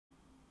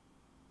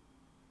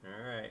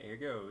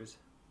here goes.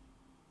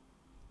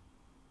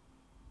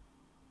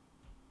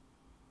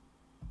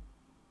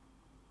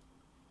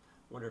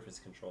 Wonder if it's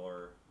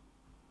controller.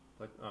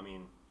 Like, I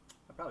mean,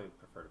 I probably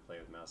prefer to play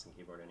with mouse and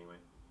keyboard anyway.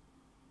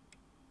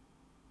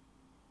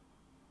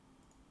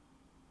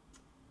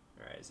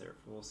 Alright, is there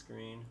a full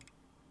screen?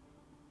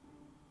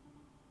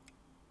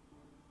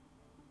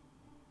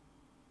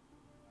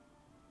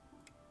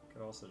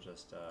 Could also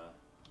just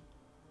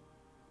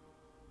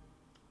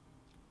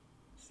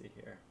see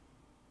here.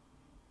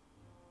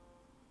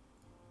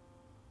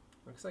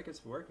 Looks like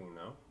it's working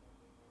though.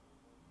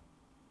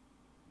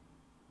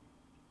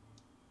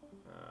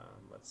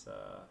 Let's 1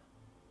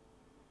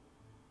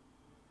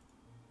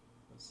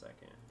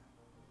 second.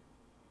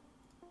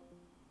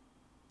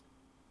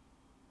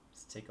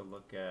 Let's take a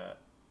look at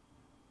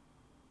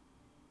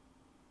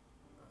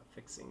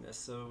fixing this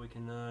so we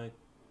can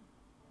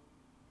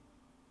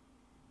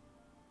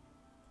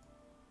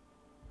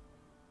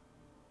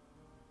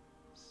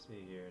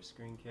see here,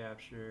 screen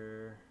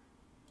capture.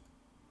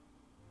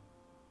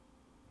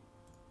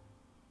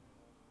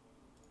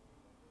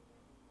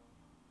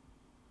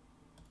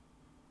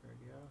 There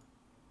we go.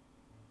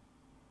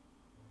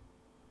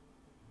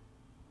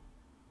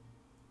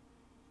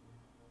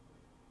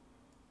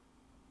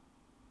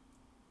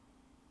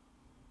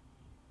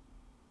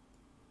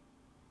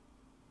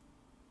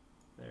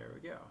 There we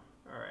go.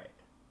 All right.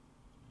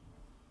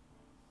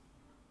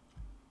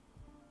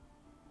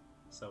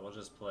 So we'll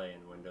just play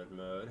in windowed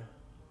mode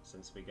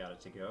since we got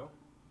it to go.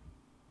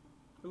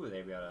 Ooh,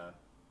 they've got a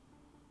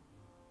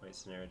wait,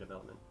 scenario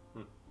development.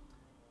 All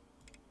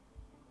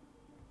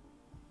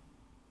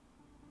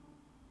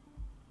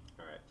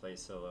right, play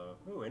solo.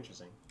 Ooh,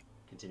 interesting.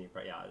 Continue.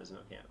 Yeah, there's no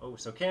camp. Oh,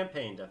 so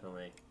campaign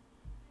definitely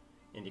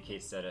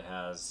indicates that it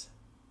has.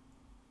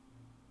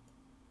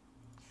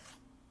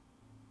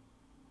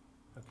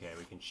 Okay,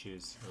 we can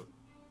choose. Oh.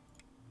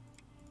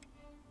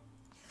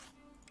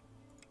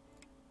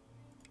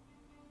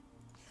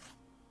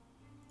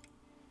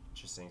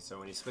 Interesting. So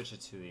when you switch it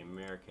to the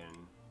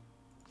American,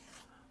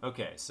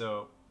 okay,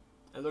 so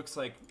it looks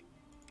like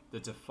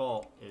the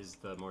default is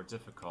the more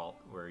difficult,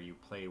 where you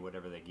play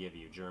whatever they give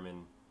you,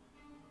 German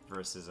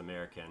versus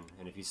American,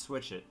 and if you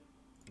switch it,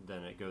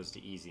 then it goes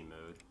to easy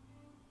mode.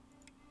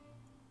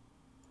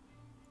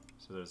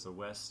 So there's the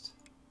West.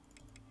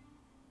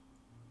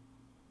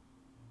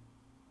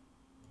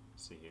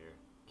 Let's see here,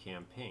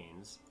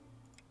 campaigns.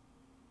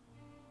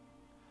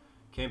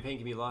 Campaign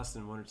can be lost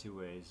in one or two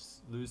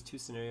ways. Lose 2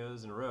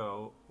 scenarios in a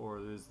row, or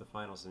lose the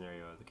final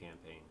scenario of the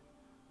campaign.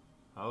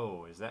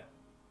 Oh, is that?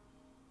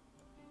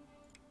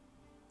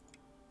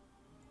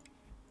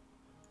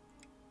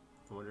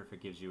 I wonder if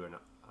it gives you an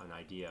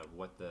idea of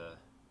what the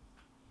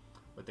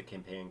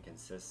campaign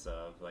consists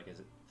of. Like,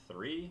 is it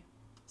 3? It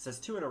says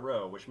 2 in a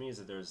row, which means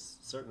that there's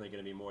certainly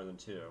going to be more than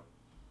 2.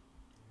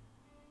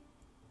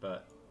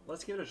 But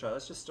let's give it a try.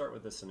 Let's just start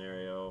with this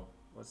scenario.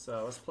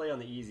 Let's play on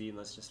the easy and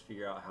let's just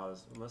figure out how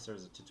this, unless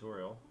there's a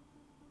tutorial.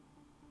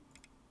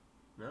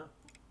 No?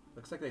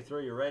 Looks like they throw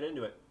you right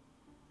into it.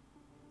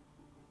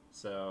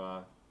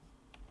 So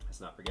let's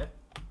not forget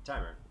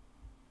timer.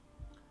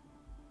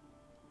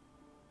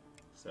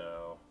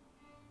 So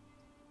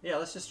yeah,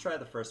 let's just try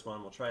the first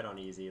one. We'll try it on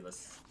easy.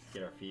 Let's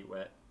get our feet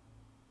wet.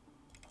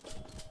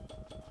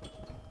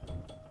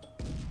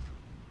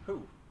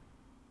 Whew.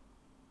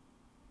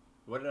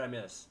 What did I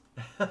miss?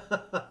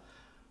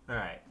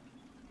 Alright.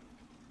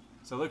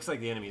 So it looks like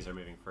the enemies are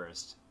moving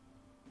first.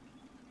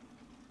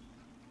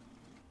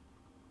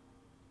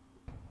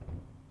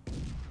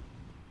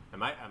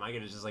 Am I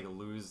gonna just like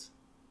lose?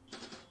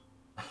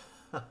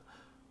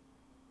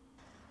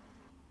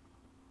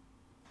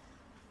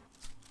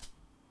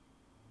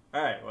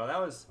 Alright, well that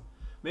was,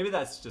 maybe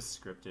that's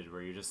just scripted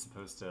where you're just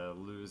supposed to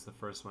lose the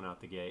first one out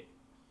the gate.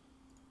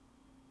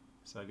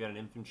 So I've got an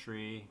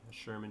infantry, a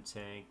Sherman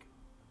tank,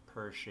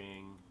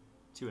 Pershing,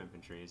 2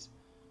 infantries.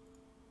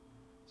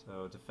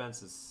 So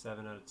defense is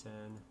 7 out of 10.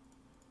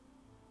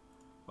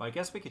 Well, I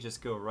guess we could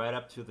just go right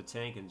up to the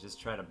tank and just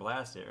try to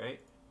blast it,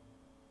 right?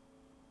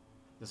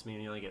 This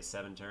means you only get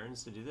 7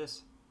 turns to do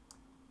this.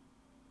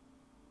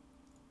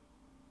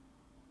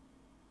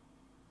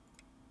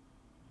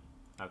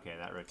 Okay,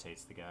 that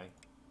rotates the guy.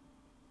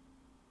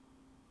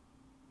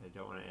 I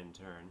don't want to end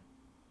turn.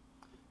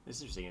 This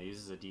is interesting, it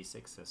uses a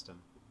D6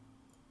 system.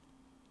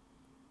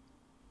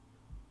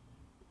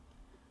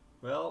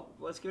 Well,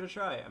 let's give it a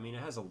try. I mean,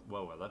 it has a,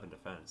 whoa, 11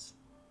 defense.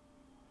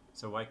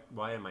 So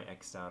why am I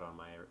X'd out on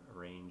my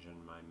range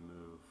and my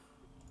move?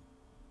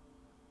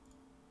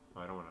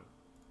 Oh, I don't want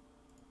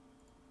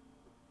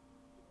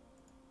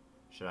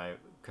to...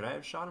 could I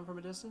have shot him from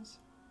a distance?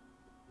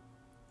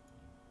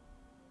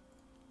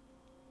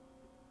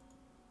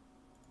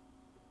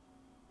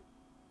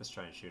 Let's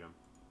try and shoot him.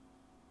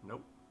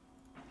 Nope.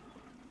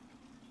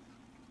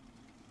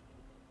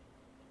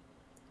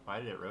 Why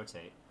did it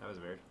rotate? That was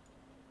weird.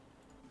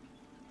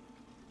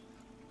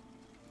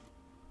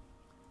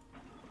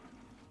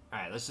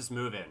 Alright, let's just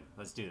move in.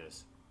 Let's do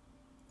this.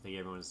 I think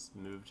everyone's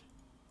moved.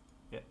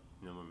 Yep,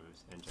 no more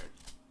moves. End turn.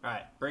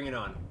 Alright, bring it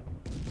on.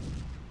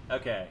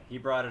 Okay, he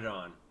brought it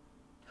on.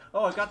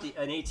 Oh, I got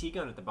an AT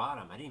gun at the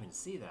bottom. I didn't even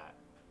see that.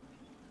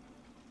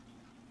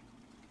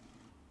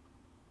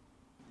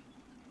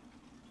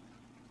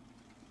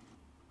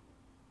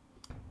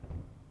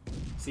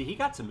 See, he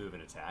got to move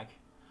and attack.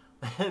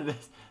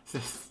 this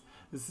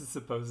is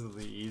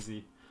supposedly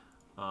easy.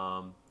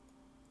 So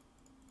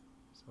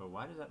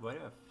why do I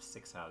have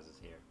 6 houses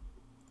here?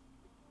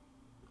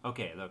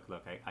 Okay,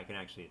 look, I can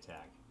actually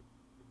attack.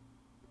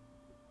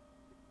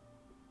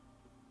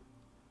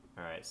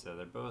 Alright, so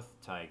they're both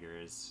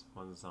tigers.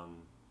 One's on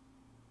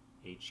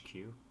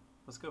HQ.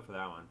 Let's go for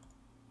that one.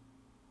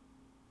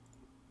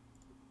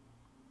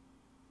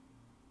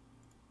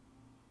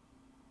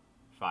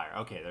 Fire.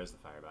 Okay, there's the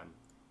fire button.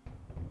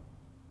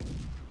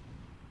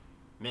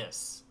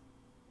 Miss.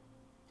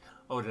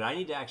 Oh, did I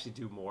need to actually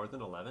do more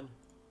than 11?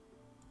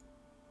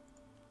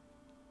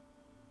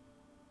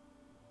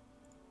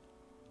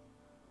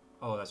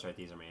 Oh, that's right,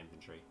 these are my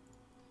infantry.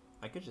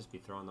 I could just be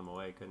throwing them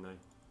away, couldn't I?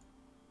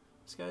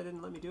 This guy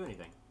didn't let me do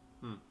anything.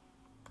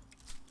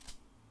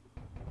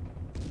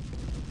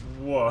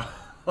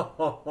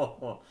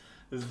 Whoa.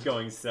 This is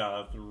going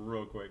south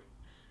real quick.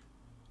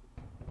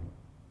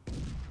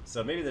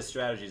 So maybe the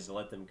strategy is to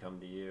let them come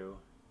to you.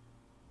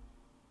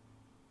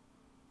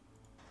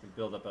 And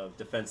build up a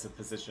defensive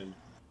position.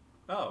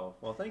 Oh,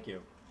 well, thank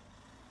you.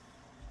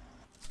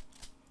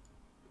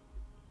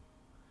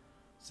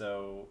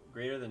 So,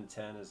 greater than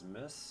 10 is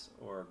miss,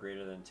 or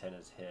greater than 10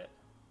 is hit?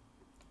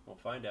 We'll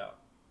find out.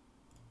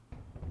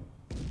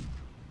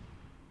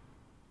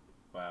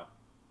 Wow.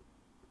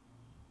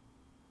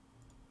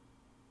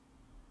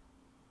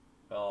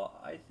 Well,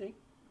 I think...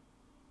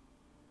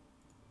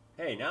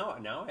 Hey, now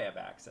I have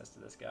access to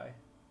this guy.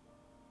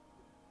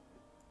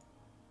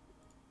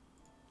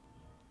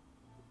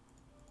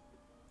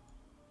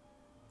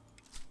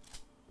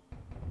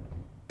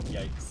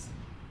 Yikes.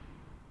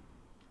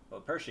 Well,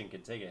 the Pershing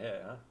could take a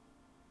hit, huh?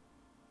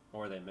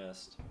 Or they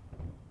missed.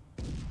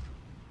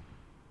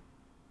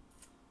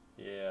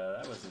 Yeah,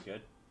 that wasn't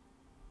good.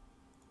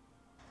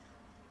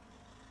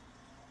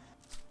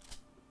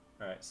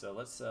 Alright, so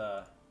let's,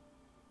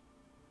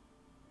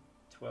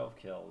 12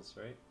 kills,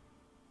 right?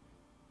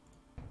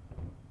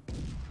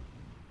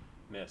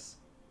 Miss.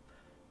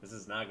 This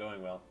is not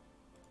going well.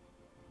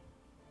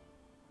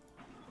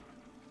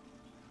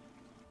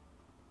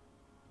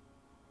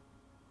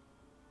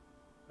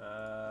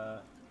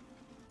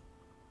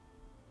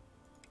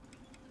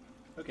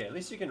 Okay, at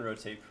least you can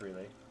rotate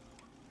freely.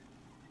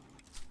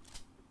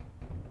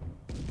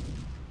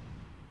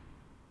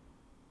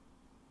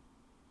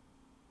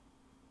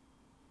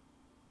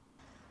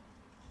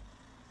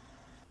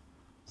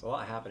 There's a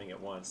lot happening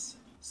at once.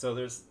 So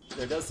there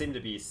does seem to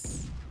be...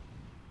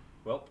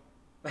 Well,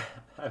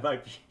 that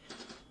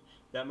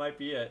might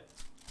be it.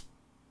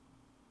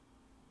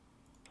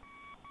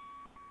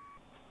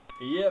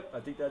 Yep, I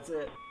think that's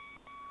it.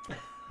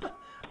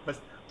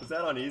 Was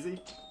that on easy?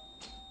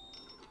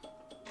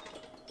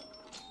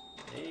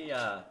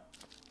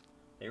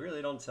 They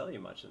really don't tell you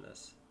much in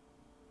this.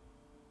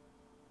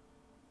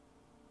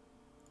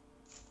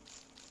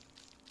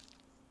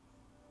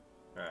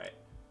 Alright.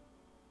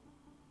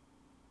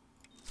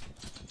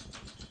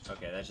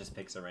 Okay, that just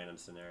picks a random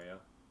scenario.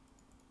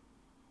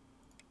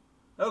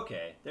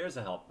 Okay, there's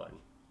a help button.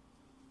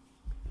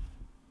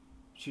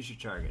 Choose your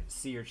target.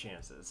 See your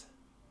chances.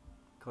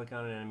 Click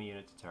on an enemy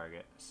unit to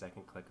target.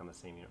 Second click on the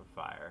same unit with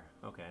fire.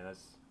 Okay, that's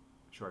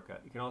a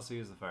shortcut. You can also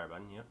use the fire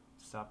button. Yep.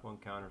 To stop one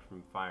counter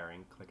from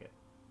firing, click it.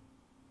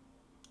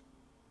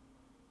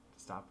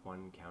 To stop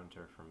one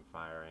counter from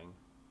firing.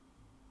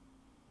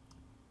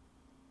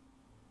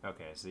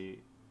 Okay, so you...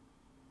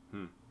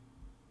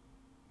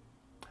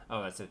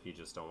 Oh, that's if you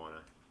just don't want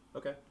to...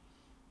 Okay.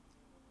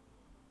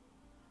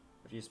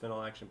 If you spend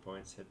all action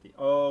points, hit the...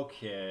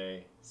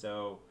 Okay,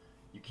 so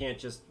you can't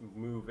just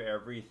move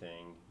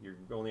everything. You're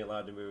only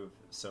allowed to move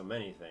so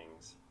many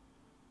things.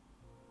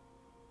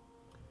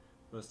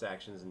 Most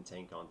actions in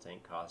tank on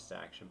tank cost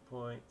action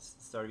points. At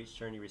the start of each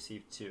turn, you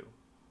receive 2. You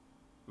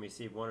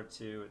receive 1 or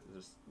 2. It's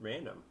just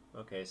random.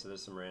 Okay, so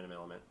there's some random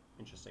element.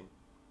 Interesting.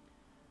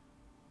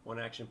 1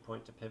 action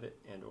point to pivot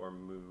and or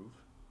move.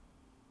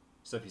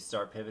 So if you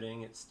start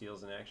pivoting, it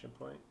steals an action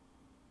point.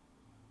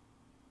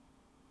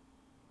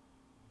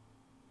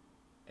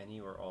 Any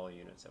or all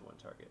units at one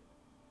target.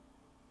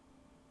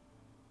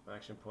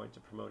 Action point to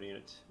promote a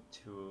unit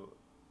to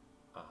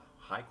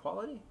high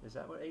quality? Is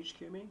that what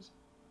HQ means?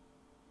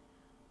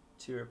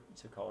 To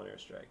call an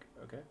airstrike.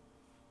 Okay.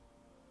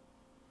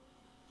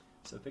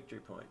 So victory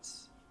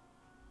points.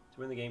 To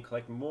win the game,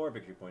 collect more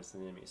victory points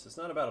than the enemy. So it's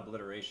not about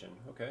obliteration.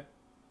 Okay.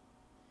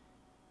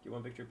 Get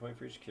 1 victory point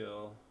for each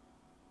kill.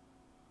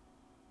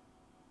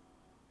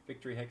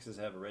 Victory hexes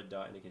have a red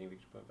dot indicating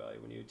victory point value.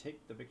 When you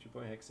take the victory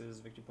point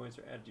hexes, victory points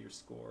are added to your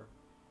score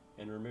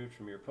and removed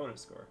from your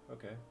opponent's score.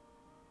 Okay.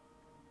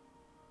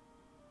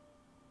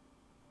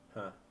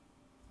 Huh.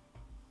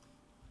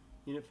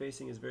 Unit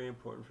facing is very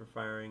important for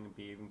firing and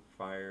being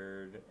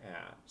fired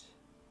at.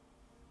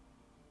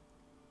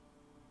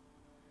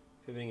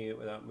 Pivoting it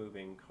without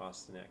moving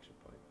costs an action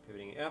point.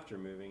 Pivoting after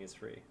moving is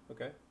free.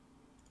 Okay.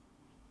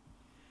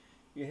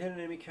 You hit an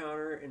enemy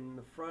counter in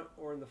the front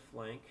or in the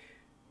flank.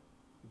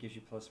 It gives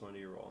you +1 to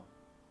your roll.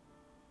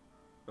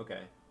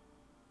 Okay.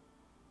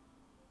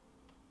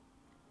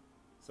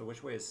 So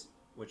which way is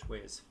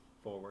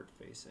forward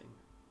facing?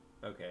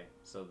 Okay,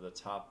 so the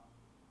top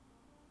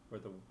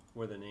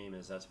where the name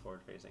is, that's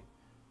forward facing.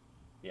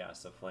 Yeah,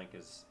 so flank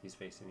is he's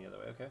facing the other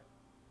way. Okay.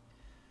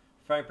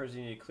 Firing person,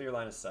 you need a clear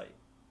line of sight.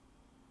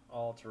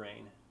 All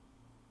terrain.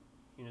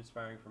 Units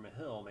firing from a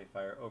hill may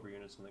fire over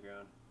units on the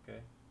ground. Okay.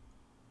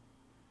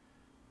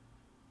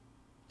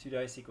 2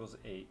 dice equals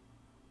 8.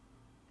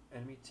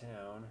 Enemy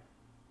town.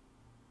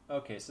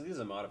 Okay, so these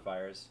are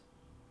modifiers.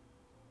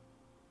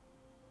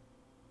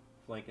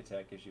 Flank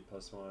attack gives you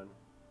 +1.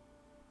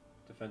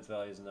 Defense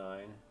value is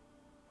 9.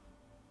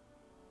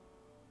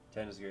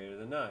 10 is greater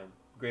than 9.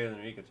 Greater than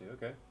or equal to,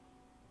 okay.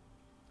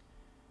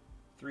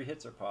 3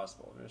 hits are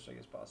possible. Airstrike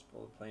is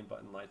possible. The plane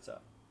button lights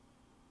up.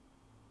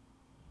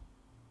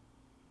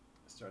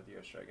 Start the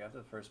airstrike. After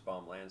the first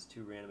bomb lands,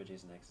 2 random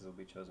adjacent hexes will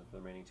be chosen for the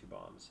remaining 2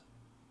 bombs.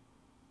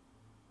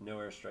 No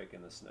airstrike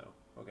in the snow.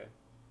 Okay.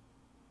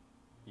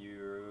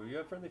 You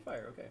have friendly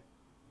fire. Okay.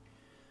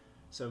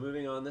 So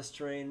moving on, this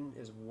terrain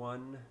is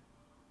 1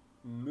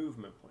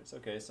 movement points.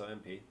 Okay, so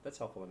MP. That's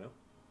helpful to know.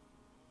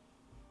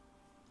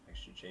 I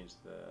should change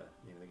the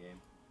name of the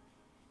game.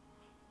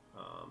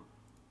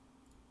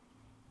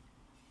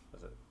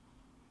 Was it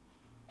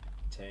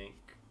tank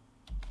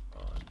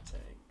on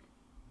tank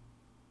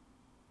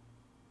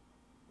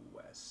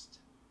west?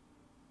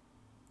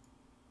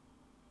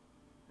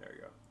 There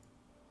you go.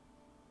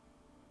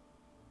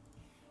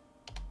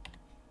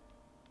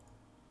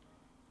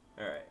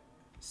 Alright,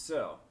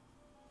 so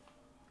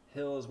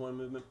hill is 1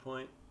 movement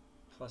point,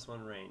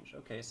 +1 range.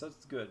 Okay, so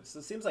it's good. So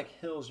it seems like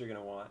hills you're going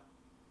to want.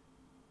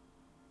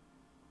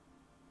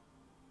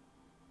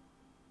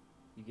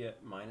 You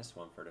get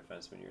 -1 for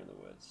defense when you're in the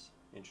woods.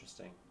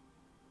 Interesting.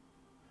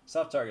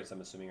 Soft targets,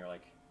 I'm assuming, are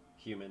like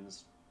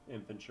humans,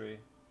 infantry.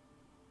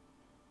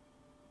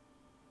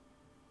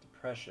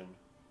 Depression.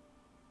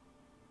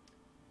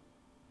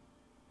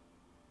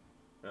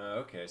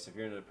 Okay, so if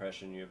you're in a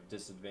depression, you have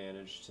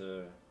disadvantage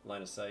to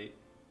line of sight.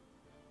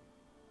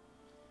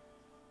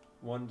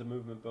 1 to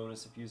movement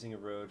bonus if using a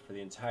road for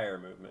the entire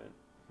movement.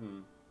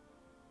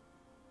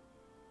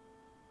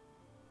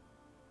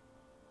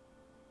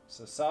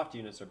 So soft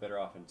units are better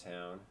off in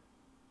town.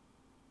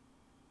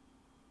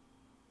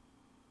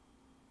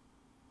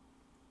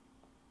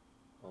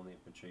 Only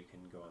infantry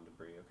can go on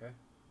debris, okay?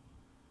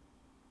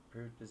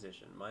 Improved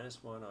position.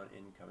 -1 on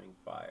incoming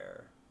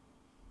fire.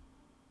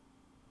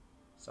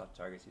 Soft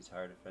targets use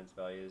higher defense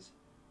values.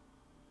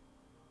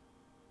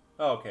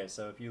 Oh, okay,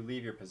 so if you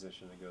leave your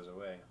position, it goes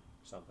away.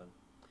 Something.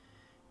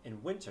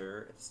 In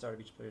winter, at the start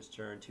of each player's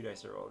turn, 2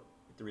 dice are rolled.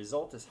 If the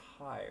result is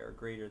high or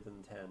greater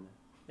than 10,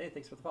 hey,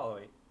 thanks for the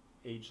follow.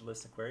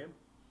 Ageless Aquarium.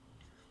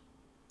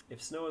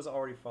 If snow is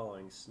already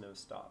falling, snow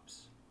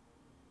stops.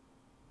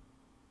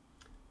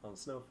 On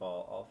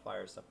snowfall, all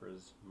fire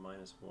suffers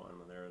 -1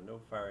 when there are no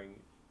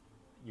firing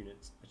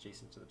units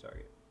adjacent to the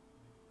target.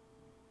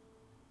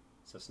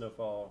 So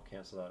snowfall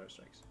cancels out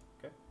airstrikes.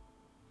 Okay.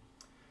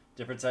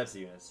 Different types of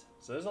units.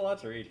 So there's a lot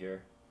to read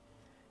here.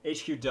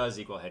 HQ does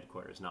equal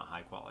headquarters, not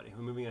high quality.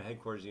 When moving a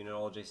headquarters unit,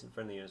 all adjacent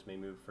friendly units may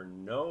move for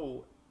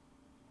no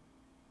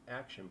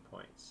action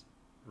points.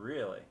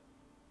 Really?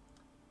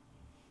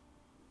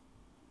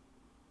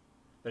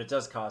 But it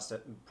does cost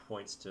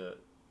points to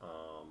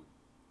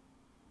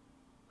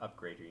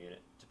upgrade your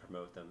unit to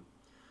promote them.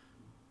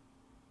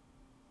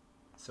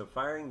 So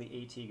firing the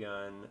AT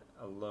gun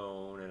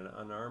alone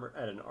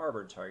at an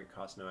armored target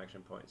costs no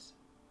action points.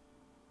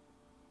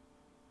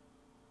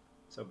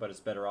 So, but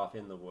it's better off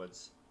in the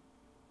woods.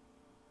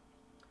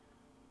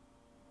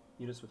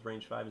 Units with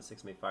range 5 and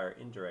 6 may fire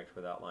indirect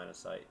without line of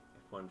sight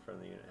if one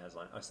friendly unit has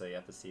line. Oh, so you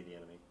have to see the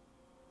enemy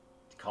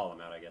to call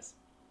them out, I guess.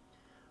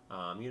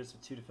 Units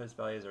with 2 defense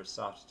values are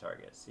soft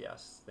targets.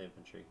 Yes, the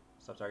infantry.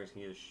 Soft targets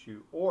can either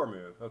shoot or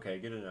move. Okay,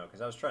 good to know, because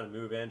I was trying to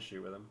move and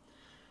shoot with them.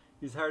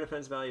 Use higher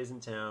defense values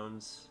in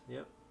towns.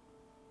 Yep.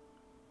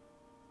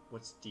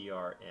 What's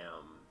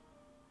DRM?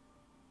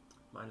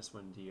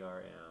 -1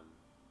 DRM.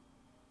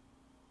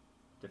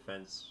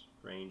 Defense,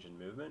 range, and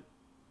movement.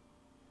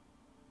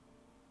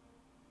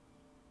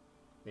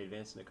 May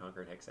advance into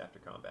conquered hex after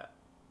combat.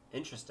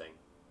 Interesting.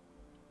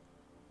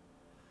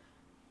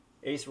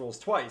 Ace rolls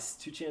twice,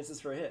 2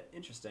 chances for a hit.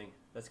 Interesting.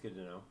 That's good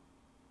to know.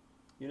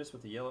 Units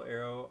with the yellow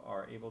arrow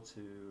are able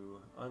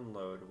to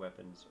unload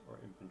weapons or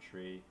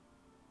infantry.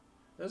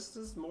 This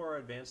is more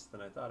advanced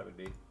than I thought it would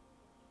be.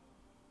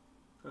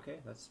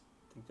 Okay, I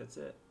think that's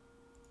it.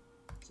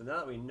 So now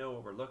that we know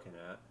what we're looking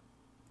at,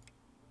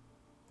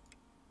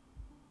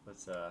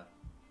 let's give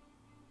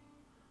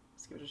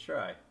it a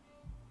try.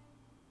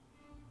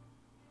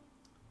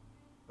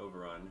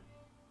 Overrun.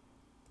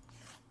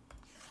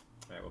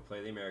 Alright, we'll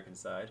play the American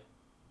side.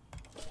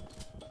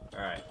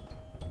 Alright.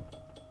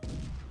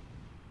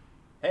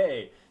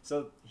 Hey!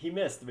 So he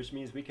missed, which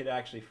means we could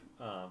actually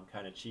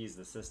kind of cheese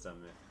the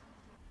system.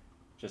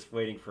 Just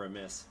waiting for a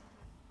miss.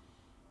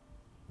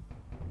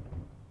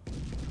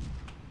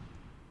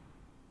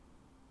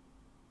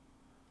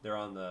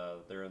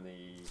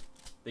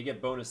 They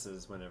get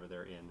bonuses whenever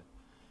they're in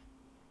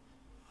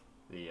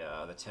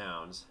the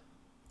towns.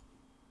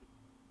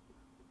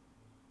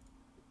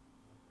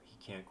 He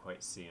can't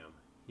quite see him.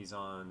 He's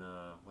on,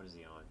 what is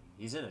he on?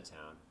 He's in a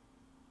town.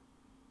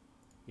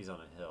 He's on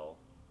a hill.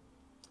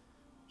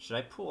 Should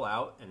I pull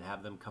out and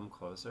have them come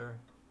closer?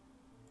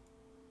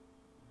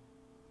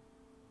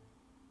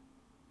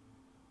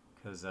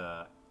 Because,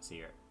 see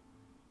here.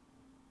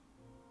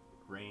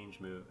 Range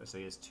move. So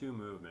he has 2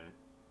 movement.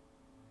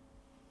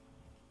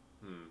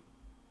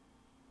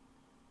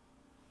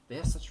 They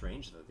have such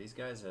range, though. These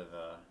guys have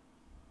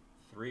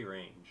 3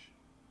 range.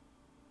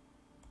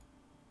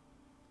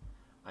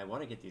 I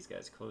want to get these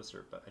guys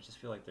closer, but I just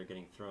feel like they're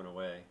getting thrown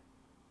away.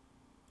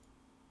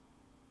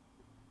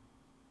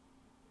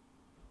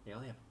 They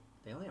only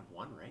have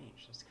 1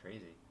 range. That's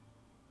crazy.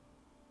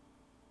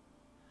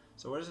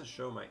 So what does it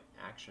show my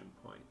action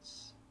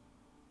points?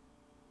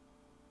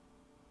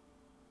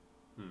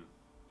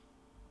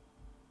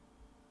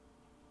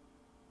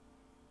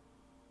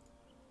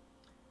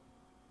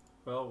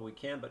 Well, we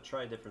can but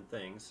try different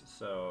things,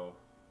 so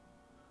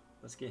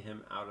let's get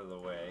him out of the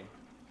way.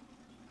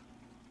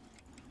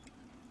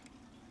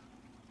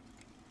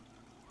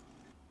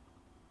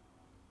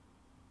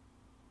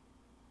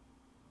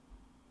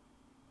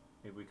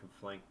 Maybe we can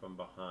flank from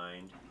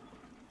behind.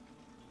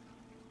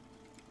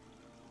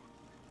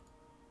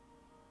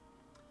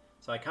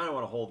 So I kind of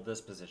want to hold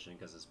this position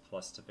because it's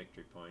plus to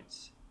victory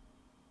points.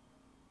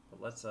 But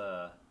let's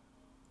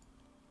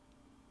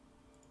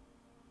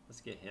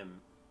get him.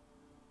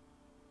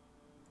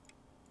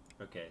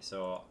 Okay,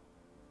 so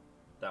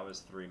that was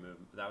 3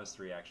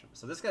 action.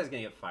 So this guy's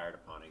gonna get fired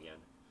upon again,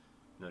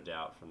 no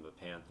doubt, from the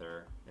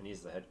Panther, and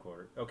he's the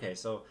headquarters. Okay,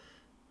 so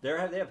they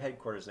have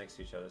headquarters next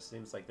to each other.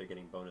 Seems like they're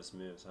getting bonus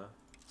moves, huh?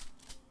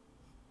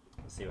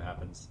 Let's see what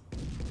happens.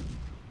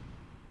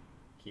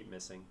 Keep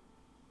missing.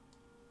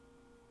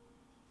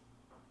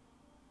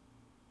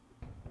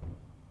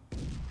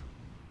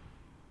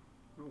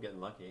 I'm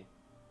getting lucky.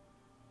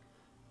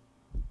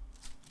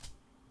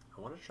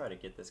 I want to try to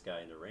get this guy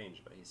into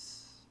range, but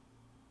he's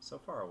so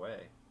far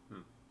away.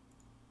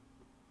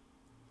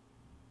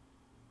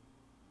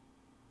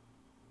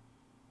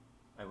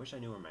 I wish I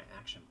knew where my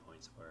action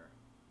points were.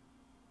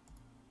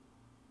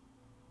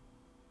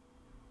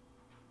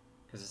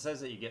 Because it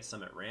says that you get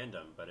some at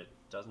random, but it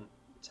doesn't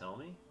tell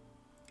me.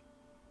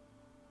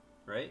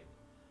 Right?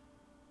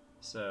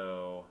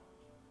 So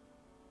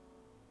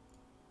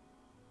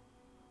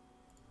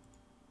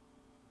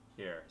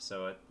here,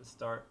 so at the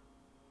start,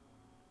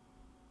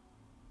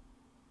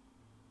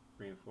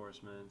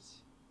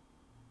 reinforcements.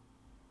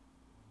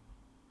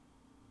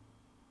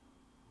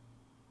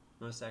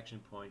 Most action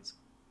points.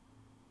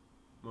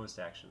 Most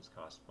actions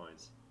cost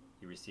points.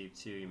 You receive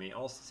 2. You may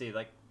also see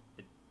like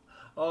it.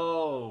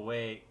 Oh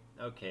wait.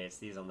 Okay, it's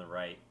these on the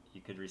right.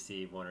 You could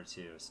receive 1 or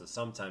 2. So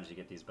sometimes you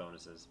get these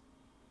bonuses.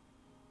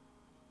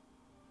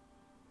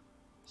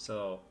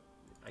 So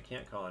I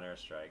can't call an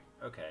airstrike.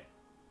 Okay.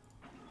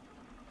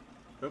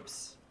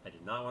 Oops. I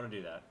did not want to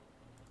do that.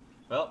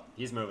 Well,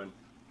 he's moving.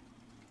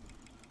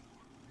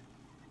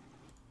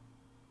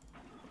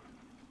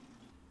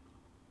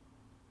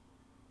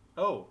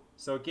 Oh,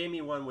 so it gave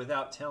me 1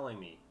 without telling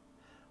me.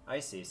 I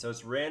see. So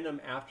it's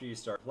random after you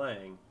start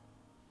playing.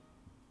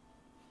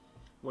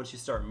 Once you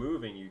start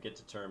moving, you get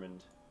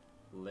determined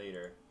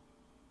later.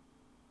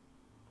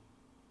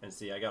 And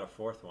see, I got a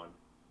 4th one.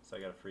 So I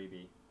got a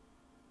freebie.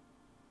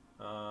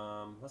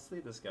 Let's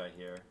leave this guy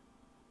here.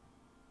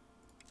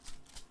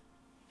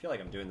 I feel like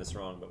I'm doing this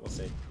wrong, but we'll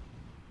see.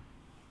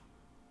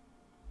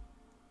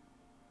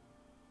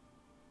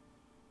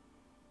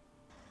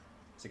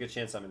 It's a good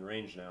chance I'm in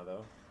range now,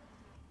 though.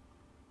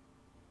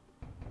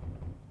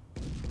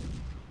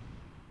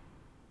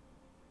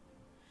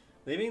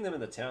 Leaving them in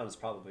the town is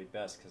probably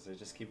best because they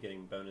just keep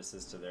getting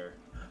bonuses to their...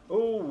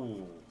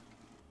 Oh!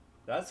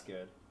 That's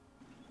good.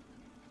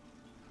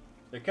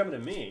 They're coming to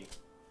me.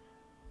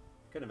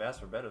 Couldn't have asked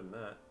for better than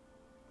that.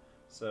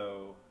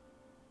 So...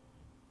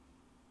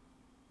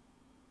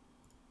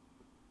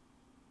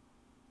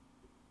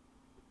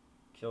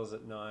 kills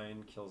at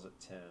 9, kills at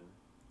 10.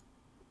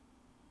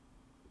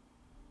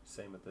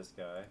 Same with this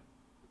guy.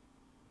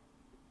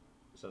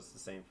 So it's the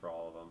same for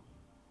all of them.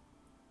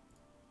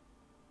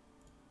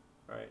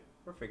 Alright,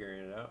 we're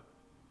figuring it out.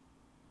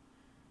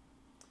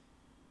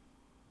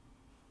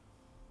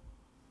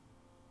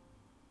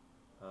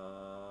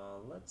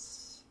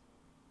 Let's...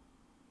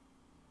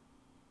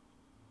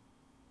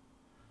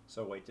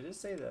 So wait, did it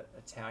say that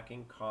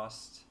attacking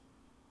cost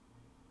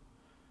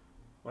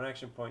 1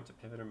 action point to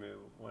pivot or move,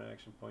 1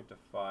 action point to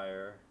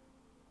fire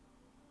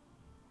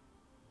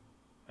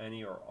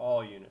any or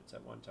all units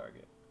at 1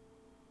 target?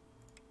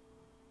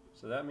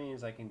 So that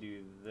means I can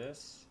do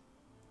this,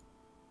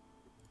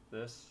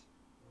 this,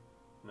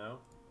 no?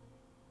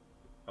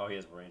 Oh, he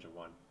has a range of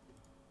 1.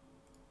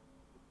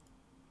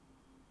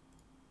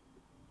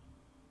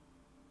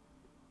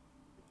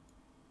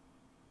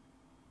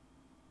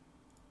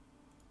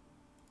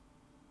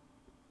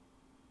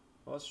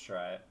 Well, let's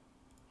try it.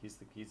 He's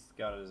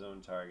got his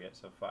own target,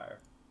 so fire.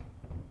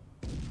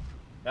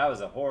 That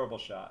was a horrible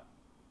shot.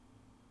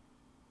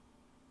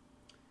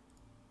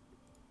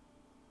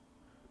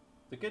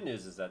 The good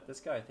news is that this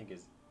guy, I think,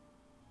 is...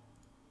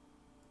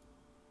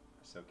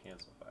 So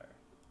cancel fire.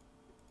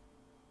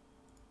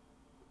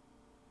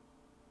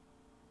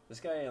 This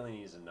guy only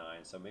needs a 9,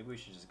 so maybe we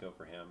should just go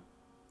for him.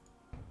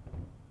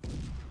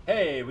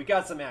 Hey, we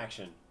got some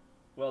action.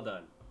 Well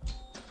done.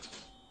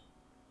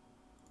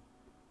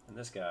 And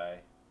this guy...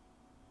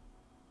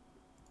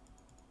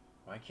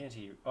 Why can't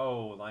he...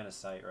 Oh, line of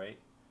sight, right?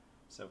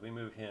 So if we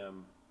move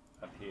him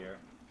up here...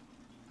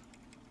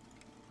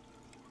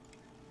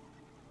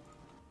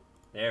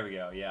 There we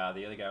go. Yeah,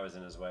 the other guy was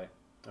in his way.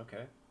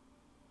 Okay.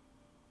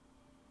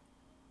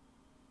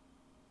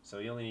 So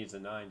he only needs a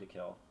 9 to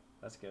kill.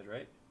 That's good,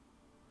 right?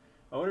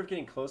 I wonder if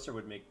getting closer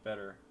would make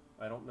better.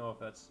 I don't know if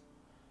that's...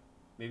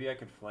 Maybe I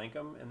could flank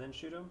him and then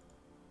shoot him?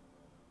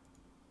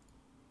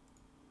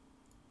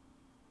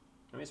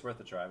 I mean, it's worth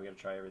a try. We gotta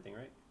try everything,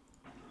 right?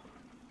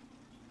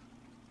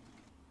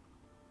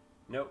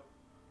 Nope.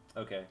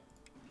 Okay.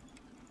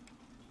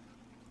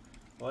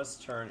 Well, let's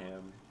turn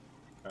him.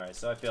 Alright,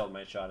 so I failed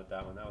my shot at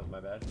that one. That was my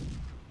bad.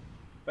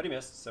 But he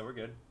missed, so we're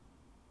good.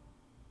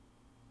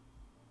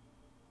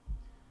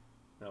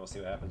 Now we'll see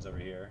what happens over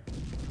here.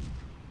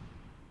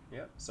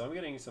 Yep, so I'm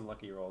getting some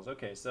lucky rolls.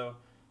 Okay, so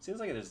seems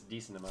like there's a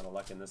decent amount of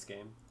luck in this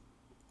game.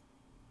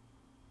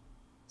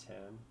 10.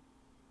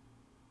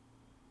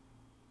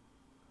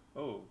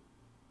 Oh.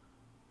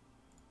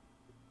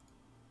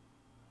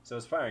 So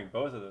it's firing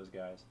both of those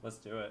guys. Let's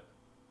do it.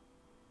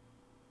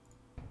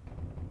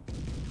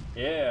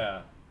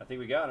 Yeah, I think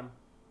we got him.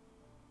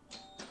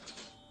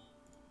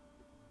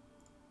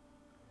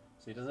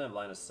 So he doesn't have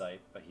line of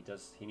sight, but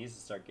he needs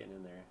to start getting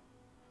in there.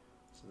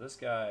 So this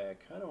guy, I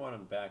kind of want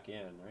him back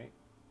in, right?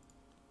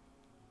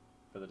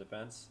 For the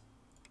defense.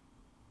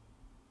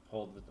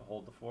 Hold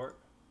the fort.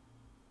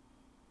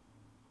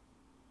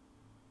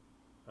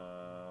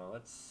 I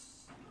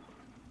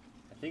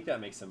think that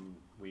makes him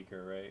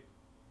weaker, right?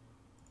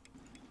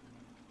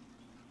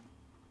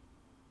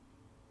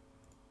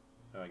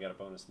 Oh, I got a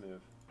bonus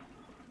move.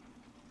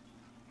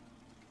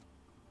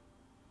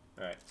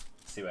 Alright,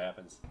 see what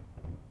happens.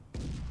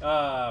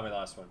 Ah, we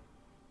lost one.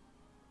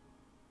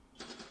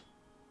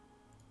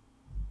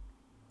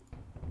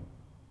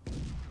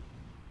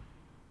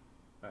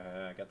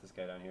 I got this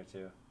guy down here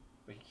too.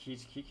 But he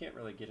can't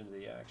really get into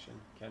the action,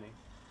 can he?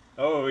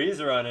 Oh,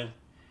 he's running.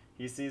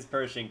 He sees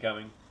Pershing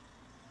coming.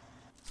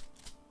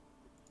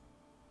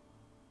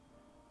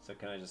 So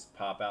can I just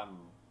pop out and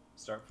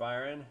start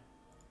firing?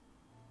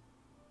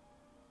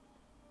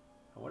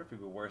 I wonder if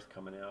it'd be worth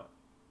coming out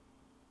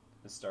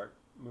and start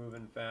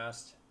moving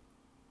fast.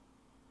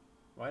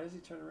 Why does he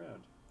turn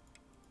around?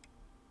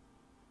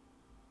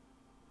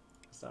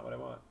 That's not what I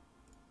want.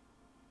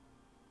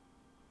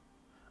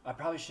 I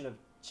probably should have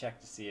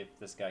checked to see if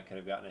this guy could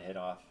have gotten a hit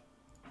off.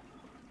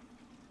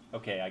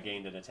 Okay, I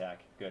gained an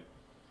attack. Good.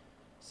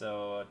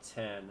 So,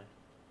 10.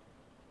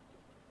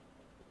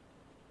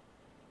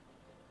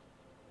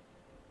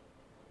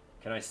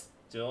 Can I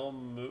still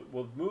move?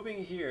 Will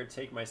moving here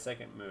take my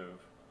second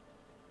move?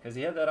 Because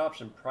he had that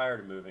option prior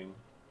to moving.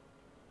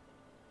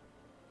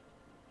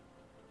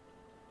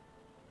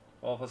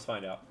 Well, let's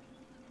find out.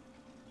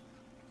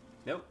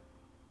 Nope.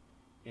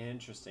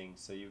 Interesting.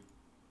 So you...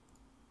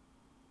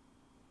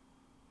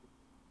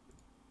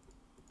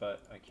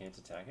 But I can't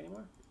attack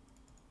anymore?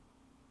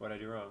 What'd I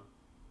do wrong?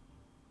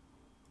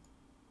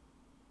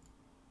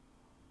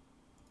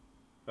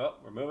 Well,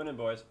 we're moving in,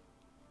 boys.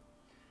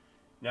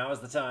 Now is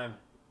the time.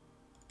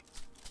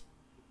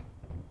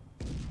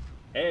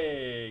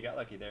 Hey, got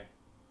lucky there.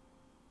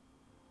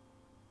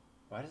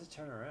 Why does it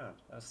turn around?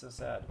 That was so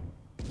sad.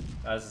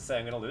 I was to say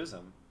I'm gonna lose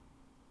him.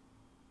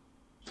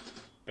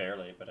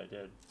 Barely, but I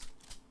did.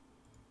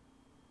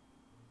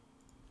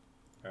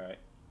 Alright,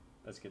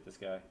 let's get this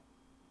guy.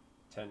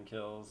 10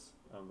 kills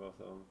on both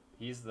of them.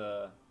 He's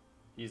the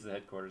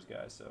headquarters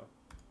guy, so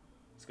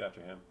let's go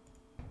after him.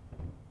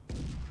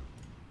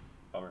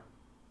 Bummer.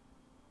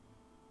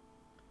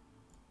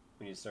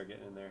 We need to start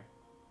getting in there.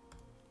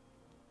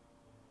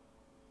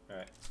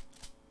 Alright.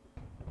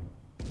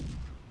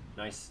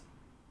 Nice.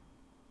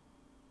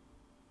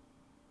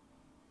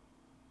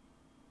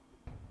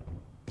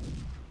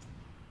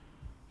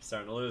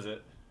 Starting to lose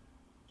it.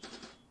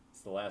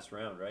 It's the last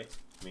round, right?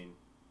 I mean,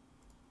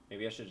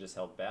 maybe I should have just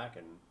held back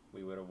and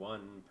we would have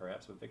won,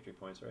 perhaps with victory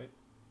points, right?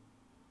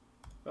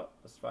 Well,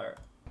 let's fire.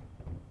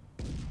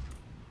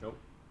 Nope.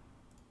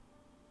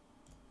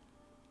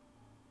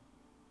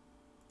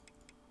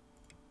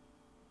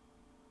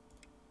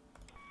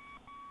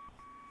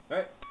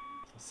 Alright,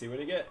 let's see what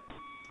we get.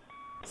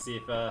 See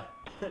if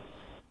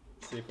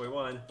see if we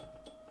won.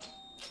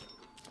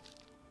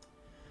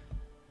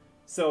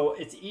 So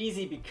it's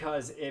easy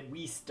because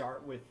we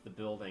start with the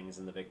buildings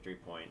and the victory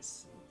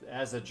points.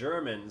 As the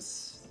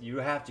Germans, you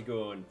have to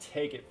go and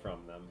take it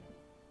from them,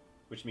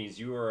 which means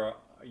you're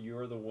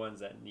the ones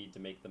that need to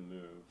make the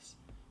moves,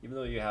 even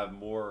though you have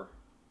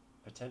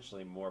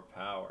potentially more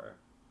power.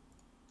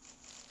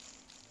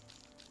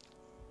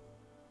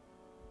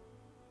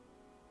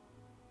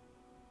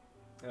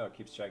 Oh, it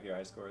keeps track of your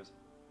high scores.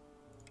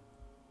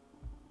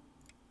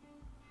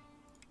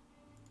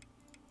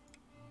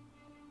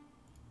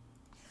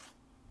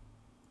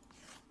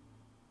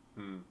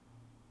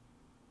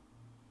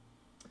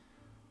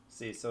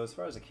 See, so as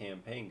far as the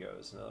campaign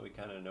goes, now that we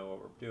kind of know what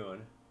we're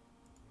doing.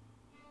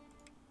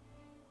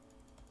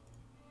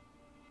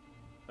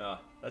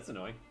 Ah, that's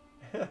annoying.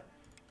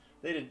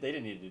 They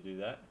didn't need to do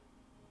that.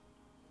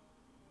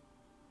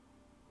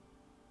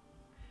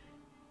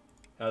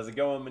 How's it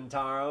going,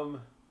 Mintarum?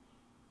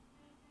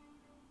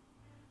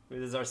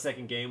 This is our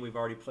second game. We've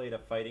already played a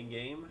fighting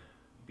game.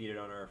 Beat it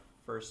on our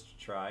first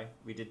try.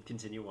 We did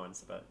continue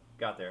once, but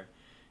got there.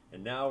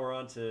 And now we're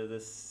on to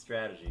this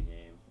strategy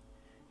game.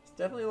 It's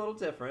definitely a little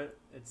different.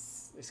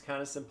 It's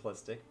kind of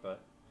simplistic,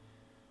 but...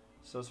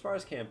 So as far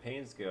as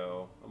campaigns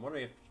go, I'm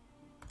wondering if...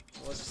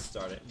 Well, let's just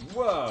start it.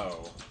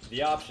 Whoa!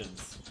 The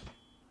options.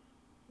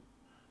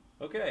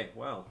 Okay,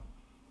 well.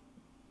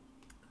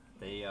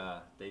 They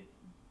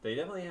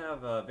definitely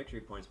have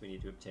victory points we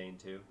need to obtain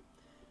too.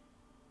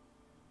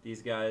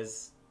 These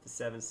guys, the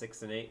 7,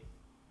 6, and 8,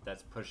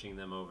 that's pushing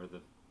them over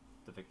the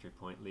victory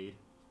point lead.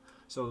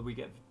 So we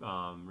get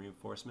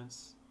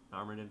reinforcements,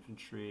 armored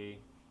infantry.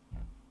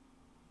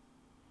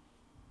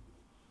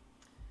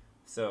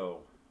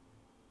 So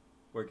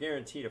we're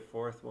guaranteed a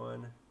 4th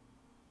one.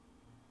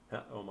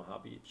 Omaha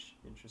Beach,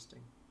 interesting.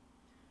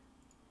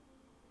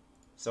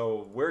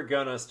 So we're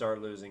gonna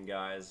start losing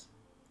guys.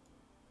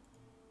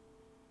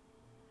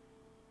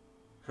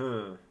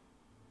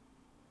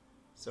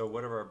 So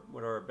what are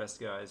our best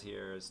guys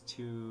here? Is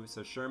 2.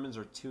 So Shermans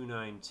are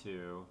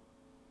 292.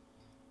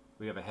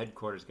 We have a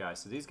headquarters guy.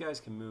 So these guys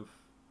can move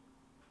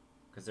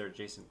because they're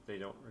adjacent. They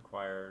don't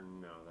require.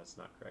 No, that's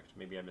not correct.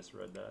 Maybe I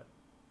misread that.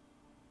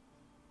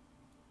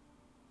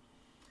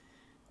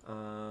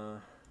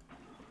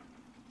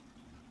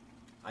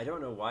 I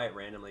don't know why it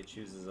randomly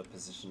chooses a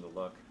position to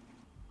look.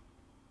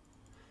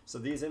 So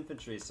these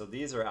infantry. So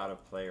these are out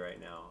of play right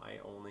now. I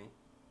only.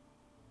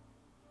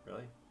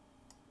 Really?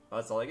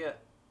 Well, that's all I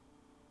get.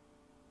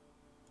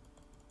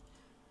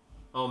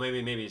 Oh, maybe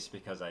it's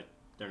because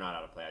they're not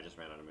out of play. I just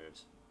ran out of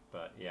moves.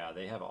 But yeah,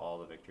 they have all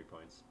the victory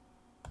points.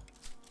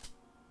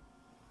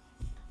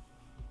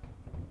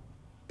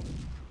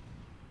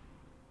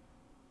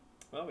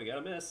 Well, we got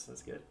a miss.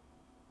 That's good.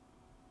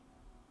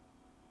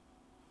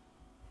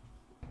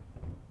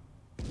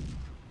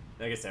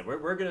 Like I said,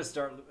 we're gonna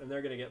start, and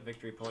they're gonna get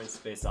victory points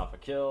based off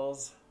of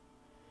kills.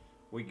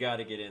 We got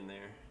to get in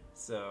there.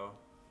 So.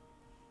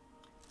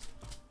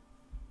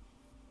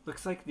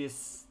 Looks like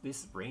this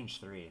range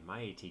 3.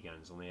 My AT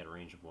gun's only at a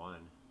range of 1.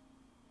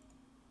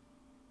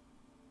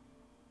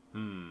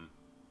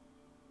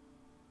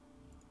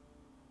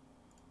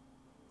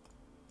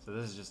 So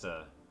this is just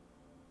a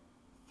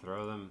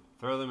throw them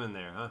in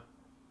there, huh?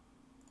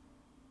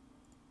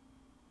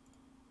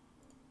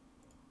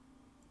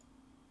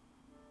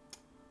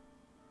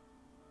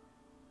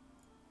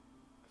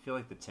 I feel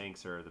like the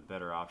tanks are the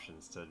better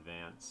options to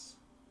advance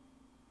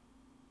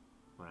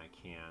when I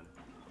can.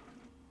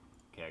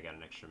 Okay, I got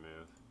an extra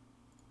move.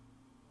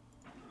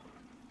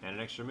 And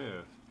an extra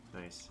move.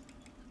 Nice.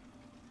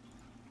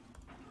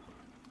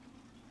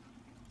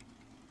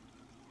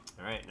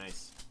 Alright,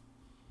 nice.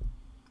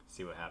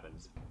 See what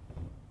happens.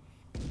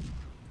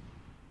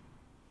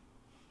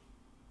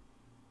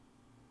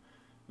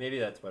 Maybe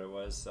that's what it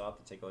was, so I'll have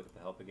to take a look at the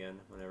help again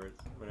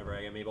whenever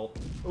I am able.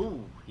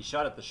 Ooh, he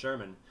shot at the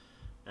Sherman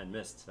and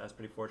missed. That's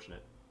pretty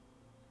fortunate.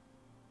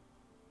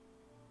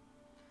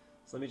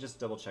 So let me just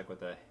double check what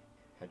the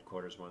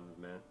headquarters one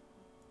meant.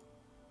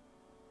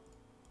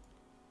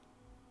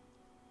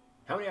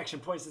 How many action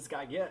points does this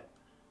guy get?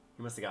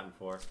 He must have gotten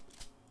 4.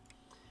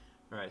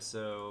 Alright,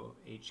 so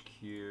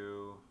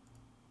HQ.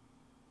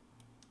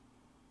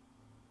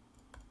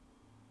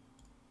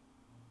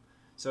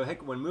 So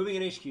when moving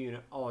an HQ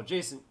unit, all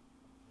adjacent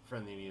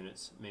friendly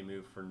units may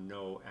move for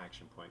no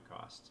action point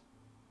cost.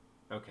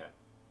 Okay.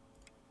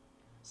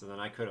 So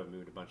then I could have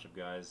moved a bunch of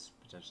guys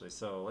potentially.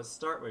 So let's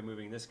start by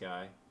moving this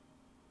guy.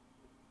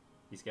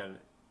 He's got an...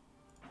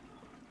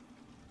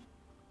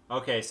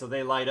 Okay, so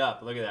they light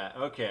up. Look at that.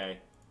 Okay.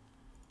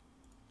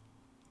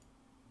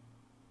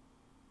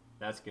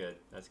 That's good.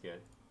 That's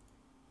good.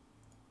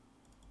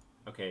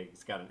 Okay,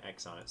 it's got an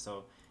X on it.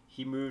 So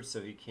he moved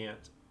so he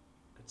can't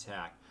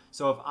attack.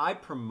 So if I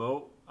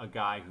promote a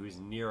guy who's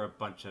near a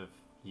bunch of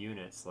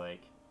units,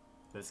 like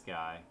this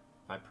guy,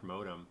 if I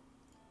promote him,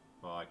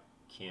 well, I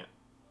can't.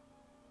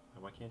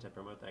 Why can't I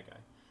promote that guy?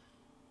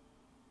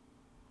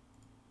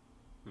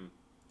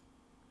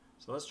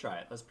 So let's try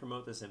it. Let's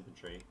promote this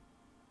infantry.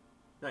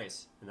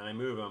 Nice. And then I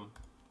move him,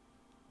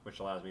 which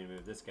allows me to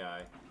move this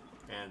guy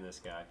and this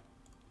guy.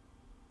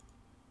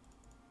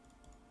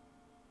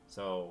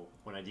 So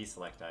when I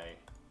deselect,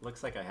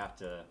 looks like I have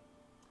to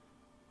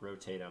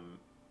rotate him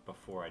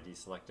before I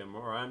deselect him,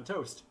 or I'm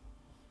toast.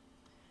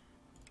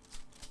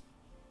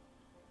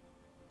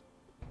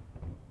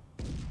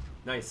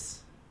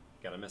 Nice.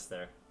 Got a miss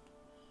there.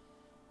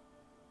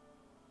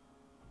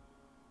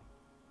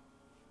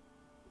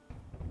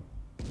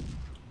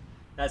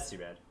 That's too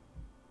bad.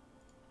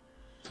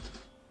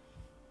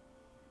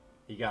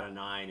 He got a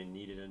 9 and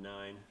needed a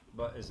 9,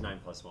 but it's 9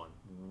 plus 1.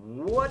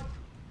 What?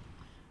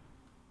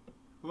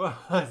 What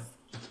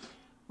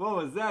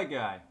was that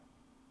guy?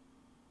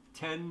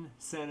 10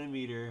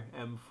 centimeter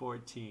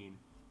M14.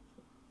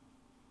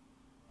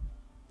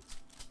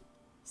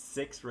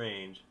 6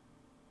 range.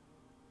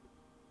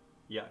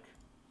 Yuck.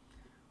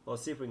 Well,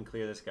 let's see if we can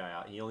clear this guy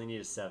out. He only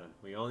needed 7.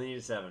 We only need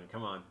a 7.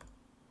 Come on.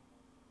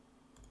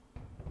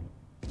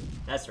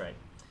 That's right.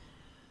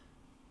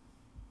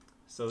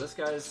 So this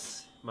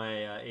guy's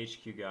my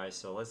HQ guy,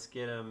 so let's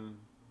get him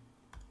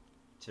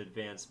to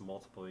advance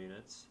multiple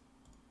units.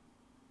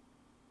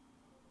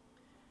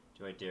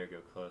 Do I dare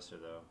go closer,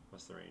 though?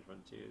 What's the range? 1,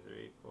 2,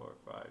 3, 4,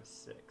 5,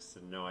 6.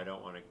 And no, I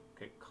don't want to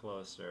get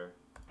closer.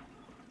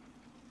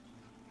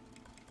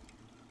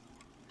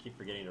 Keep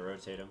forgetting to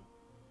rotate him.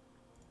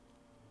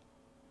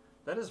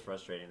 That is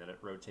frustrating that it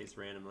rotates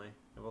randomly.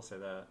 I will say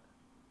that.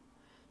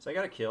 So I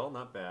got a kill,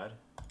 not bad.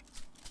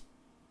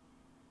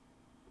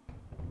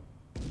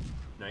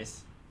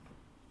 Nice.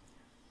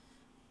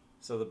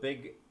 So the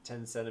big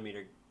 10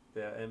 centimeter,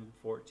 the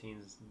M14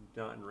 is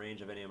not in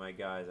range of any of my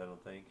guys, I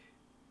don't think.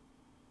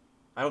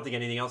 I don't think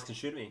anything else can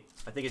shoot me.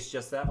 I think it's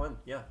just that one,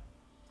 yeah.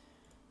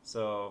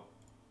 So,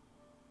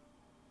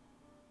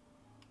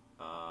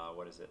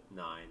 what is it?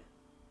 9.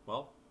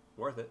 Well,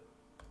 worth it.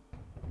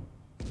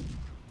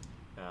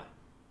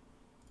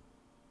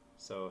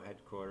 So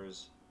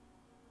headquarters.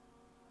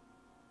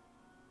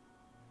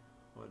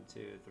 1,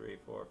 2, 3,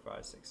 4,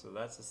 5, 6. So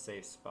that's a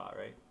safe spot,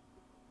 right?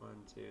 1,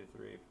 2,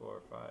 3,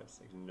 4, 5,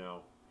 6.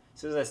 No. As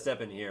soon as I step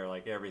in here,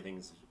 like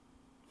everything's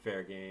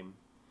fair game.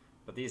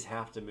 But these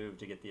have to move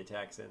to get the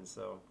attacks in,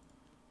 so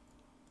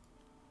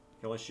you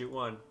can only shoot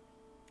one.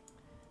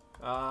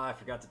 I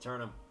forgot to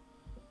turn him.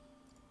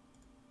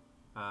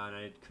 And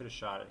I could have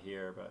shot it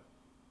here, but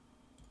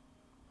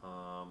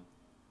 1,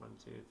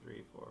 2,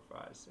 3, 4,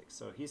 5, 6.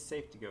 So he's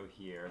safe to go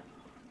here.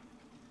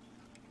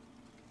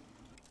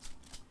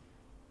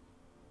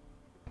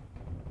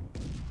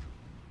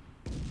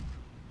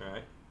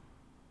 Alright.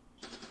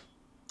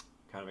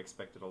 Kind of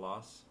expected a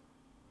loss.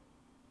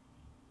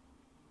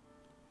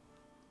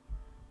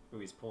 Ooh,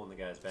 he's pulling the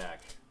guys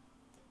back.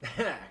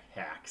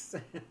 Hacks.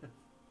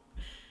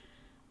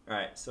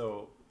 Alright,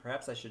 so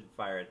perhaps I should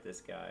fire at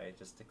this guy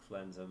just to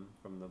cleanse him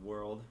from the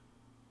world.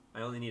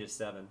 I only need a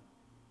 7.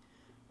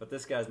 But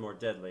this guy's more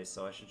deadly,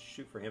 so I should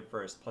shoot for him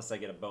first. Plus I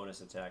get a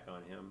bonus attack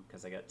on him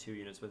because I got 2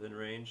 units within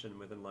range and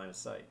within line of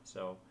sight.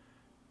 So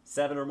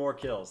 7 or more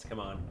kills. Come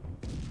on.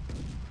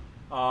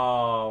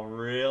 Oh,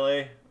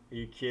 really? Are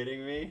you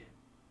kidding me?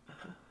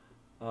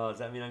 Oh, does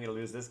that mean I'm going to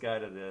lose this guy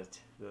to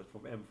the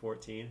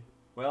M14?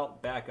 Well,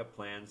 backup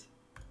plans.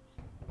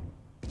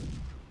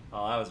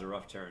 Oh, that was a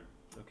rough turn.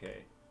 Okay.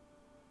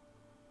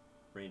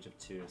 Range of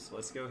 2. So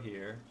let's go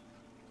here.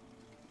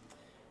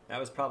 That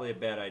was probably a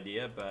bad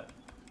idea, but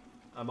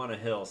I'm on a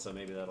hill, so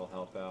maybe that'll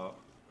help out.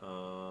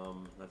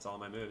 That's all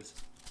my moves.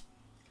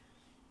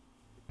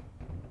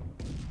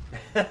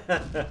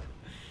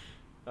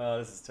 Oh,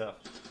 this is tough.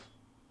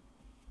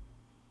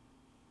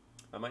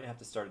 I might have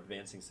to start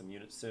advancing some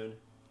units soon.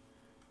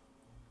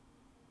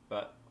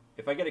 But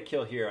if I get a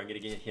kill here, I'm going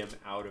to get him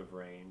out of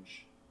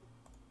range.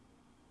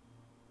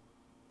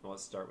 Well,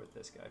 let's start with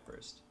this guy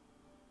first.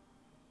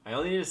 I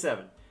only need a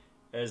 7.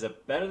 There's a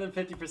better than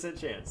 50%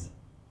 chance.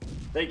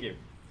 Thank you.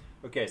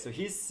 Okay, so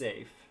he's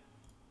safe.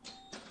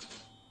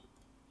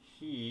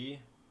 He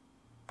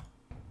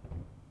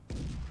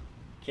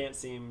can't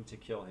seem to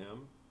kill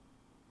him.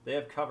 They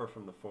have cover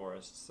from the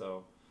forest,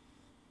 so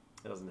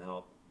it doesn't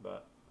help,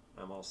 but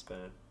I'm all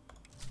spent.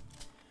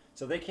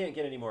 So they can't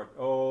get any more.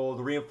 Oh,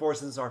 the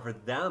reinforcements are for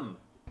them.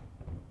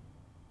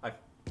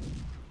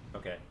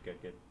 Okay,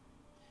 good.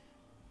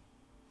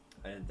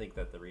 I didn't think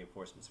that the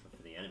reinforcements were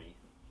for the enemy.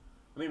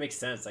 I mean, it makes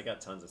sense. I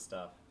got tons of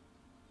stuff.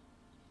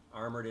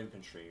 Armored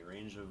infantry,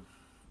 range of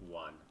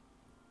 1.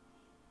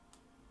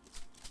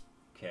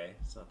 Okay,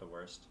 it's not the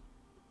worst.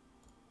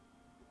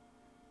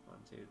 1,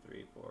 2,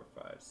 3, 4,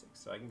 5, 6.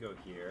 So I can go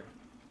here.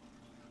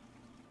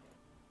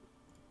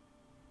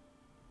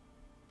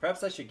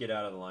 Perhaps I should get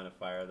out of the line of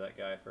fire of that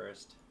guy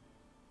first.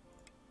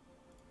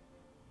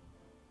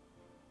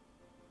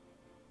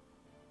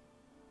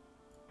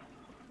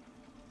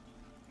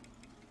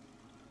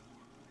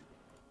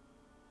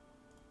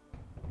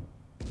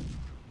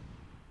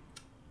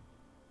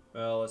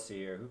 Well, let's see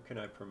here. Who can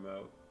I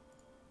promote?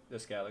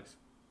 This guy looks...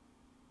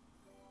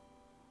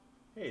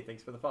 Hey,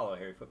 thanks for the follow,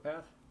 Harry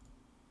Footpath.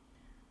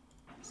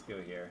 Let's go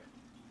here.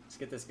 Let's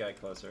get this guy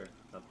closer.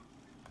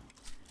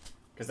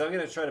 Because I'm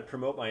going to try to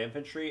promote my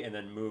infantry and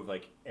then move,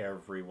 like,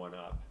 everyone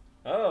up.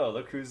 Oh,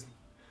 look who's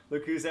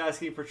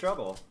asking for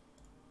trouble.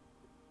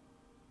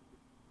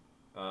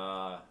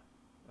 Oh,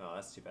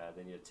 that's too bad.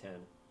 They need a 10.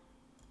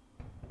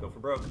 Go for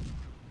broke.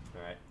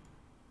 Alright.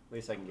 At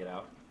least I can get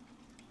out.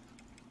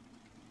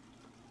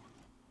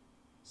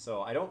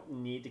 So I don't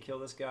need to kill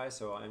this guy,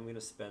 so I'm going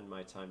to spend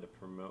my time to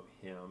promote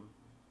him.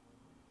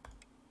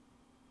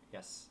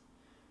 Yes.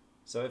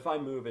 So if I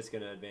move, it's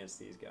going to advance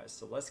these guys.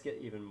 So let's get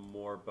even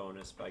more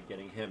bonus by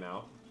getting him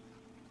out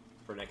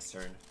for next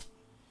turn.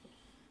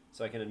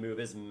 so I can move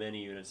as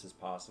many units as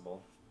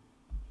possible.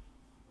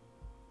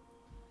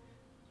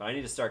 But I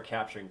need to start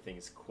capturing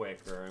things quick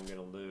or I'm going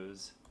to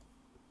lose.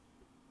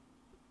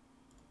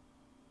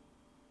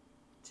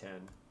 10.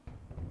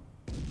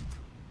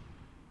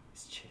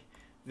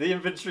 The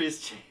infantry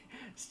is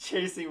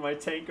chasing my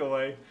tank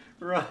away.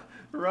 Run!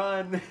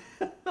 Run!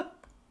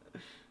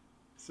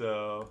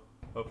 So,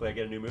 hopefully I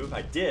get a new move.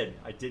 I did!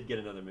 I did get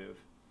another move.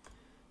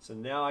 So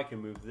now I can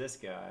move this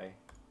guy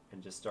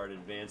and just start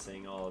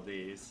advancing all of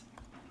these.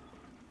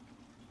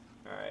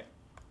 Alright.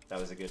 That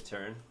was a good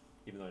turn,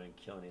 even though I didn't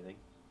kill anything.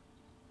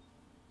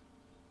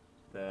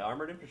 The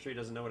armored infantry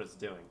doesn't know what it's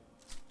doing.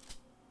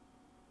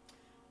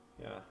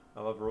 Yeah,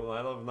 I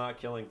love not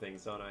killing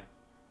things, don't I?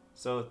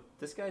 So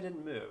this guy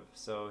didn't move,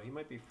 so he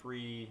might be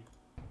free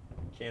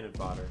cannon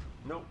fodder.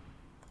 Nope.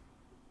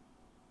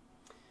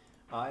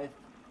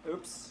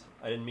 Oops,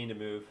 I didn't mean to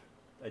move.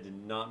 I did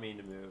not mean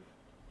to move.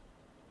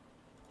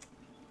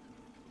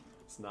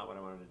 It's not what I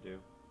wanted to do.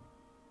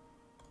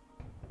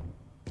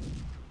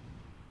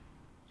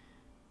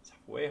 It's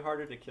way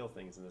harder to kill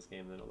things in this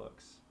game than it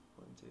looks.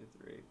 1, 2,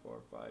 3,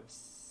 4, 5,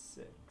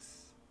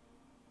 6.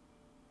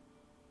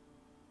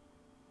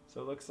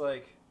 So it looks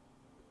like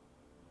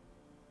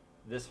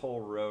this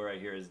whole row right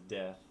here is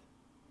death.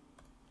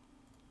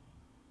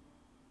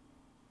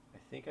 I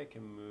think I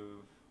can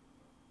move.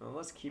 Well,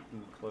 let's keep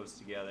them close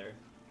together.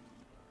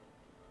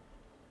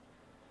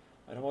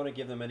 I don't want to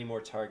give them any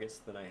more targets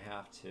than I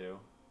have to.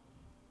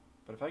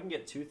 But if I can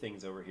get 2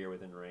 things over here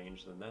within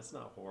range, then that's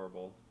not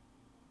horrible.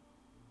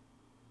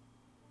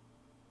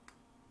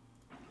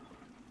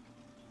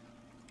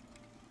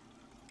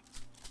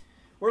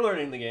 We're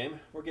learning the game.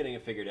 We're getting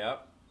it figured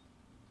out.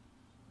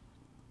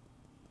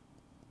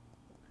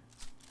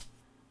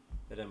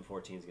 That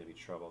M14 is going to be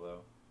trouble,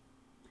 though.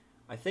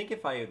 I think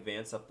if I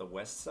advance up the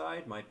west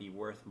side, might be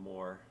worth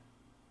more.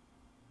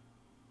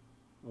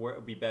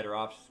 Would be better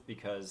off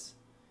because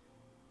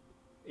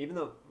even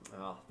though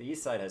the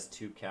east side has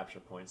 2 capture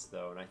points,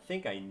 though, and I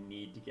think I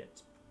need to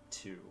get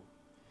 2.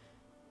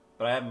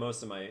 But I have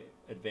most of my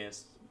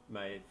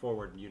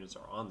forward units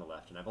are on the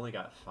left, and I've only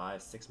got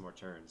 5, 6 more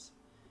turns.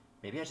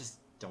 Maybe I just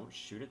don't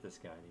shoot at this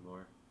guy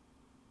anymore.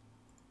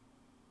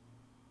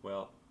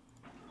 Well,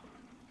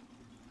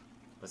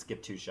 let's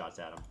give 2 shots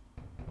at him.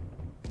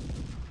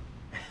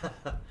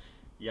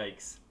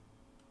 Yikes.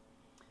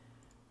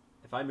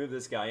 If I move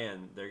this guy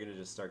in, they're going to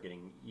just start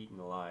getting eaten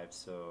alive,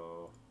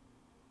 so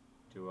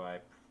do I...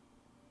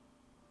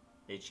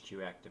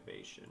 HQ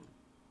activation.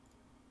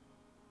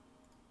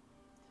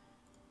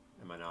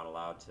 Am I not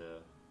allowed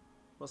to...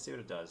 Let's see what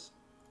it does.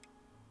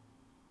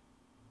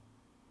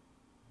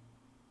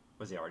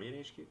 Was he already in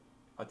HQ?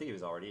 I think he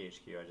was already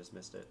HQ, I just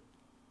missed it.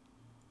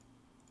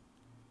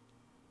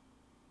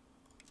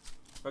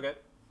 Okay.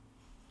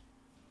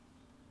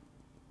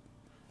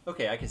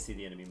 Okay, I can see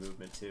the enemy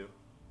movement too.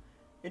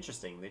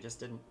 Interesting, they just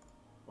didn't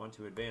want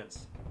to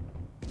advance.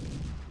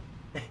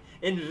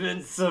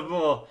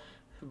 Invincible!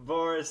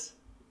 Boris.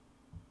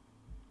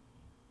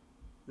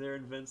 They're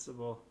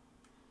invincible.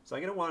 So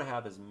I'm going to want to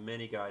have as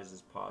many guys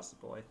as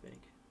possible, I think.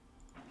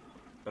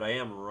 But I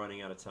am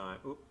running out of time.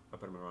 Oop, I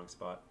put him in the wrong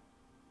spot.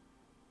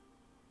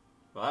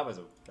 Well, that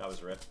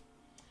was a rip.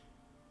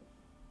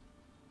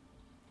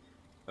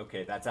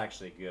 Okay, that's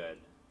actually good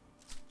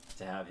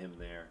to have him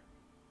there.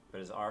 But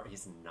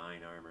he's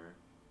 9 armor.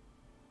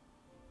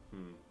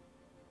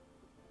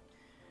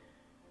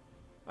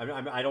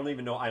 I don't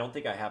even know. I don't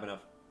think I have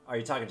enough. Are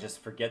you talking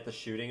just forget the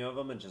shooting of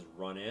him and just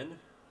run in?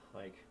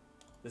 Like,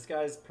 this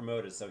guy's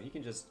promoted, so he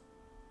can just...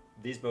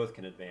 These both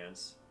can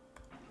advance.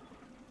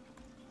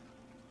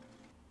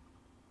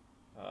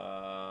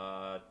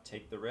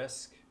 Take the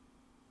risk.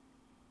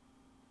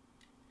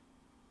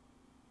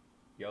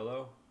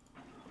 YOLO.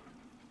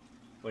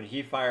 When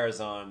he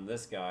fires on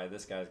this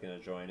guy's going to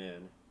join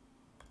in.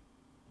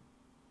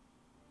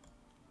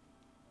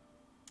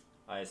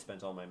 I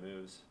spent all my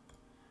moves.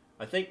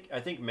 I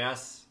think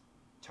mass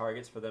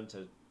targets for them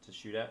to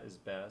shoot at is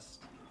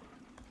best.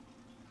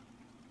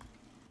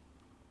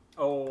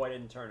 Oh, I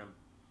didn't turn him.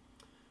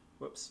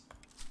 Whoops.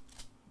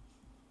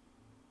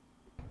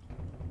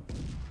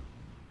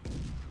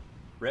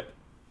 Rip.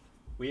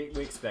 We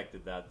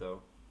expected that,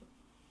 though.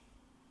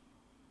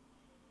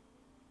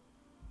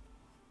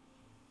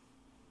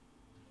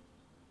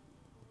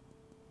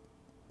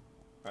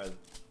 Alright,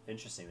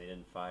 interesting, they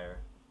didn't fire.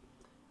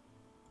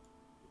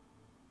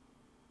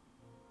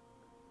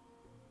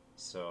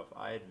 So if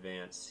I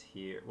advance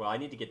here... Well, I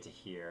need to get to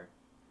here.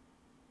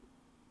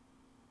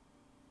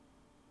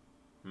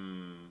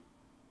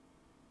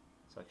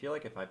 So I feel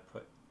like if I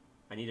put...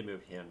 I need to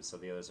move him so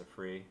the others are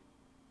free.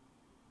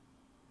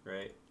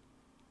 Right?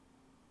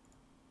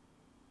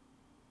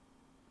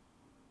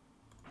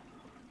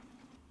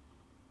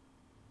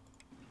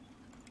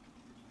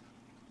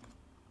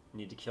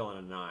 Need to kill on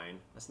a 9.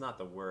 That's not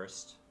the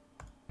worst.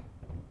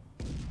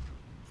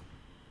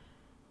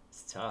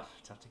 It's tough.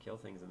 Tough to kill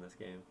things in this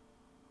game.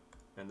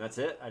 And that's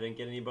it. I didn't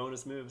get any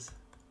bonus moves.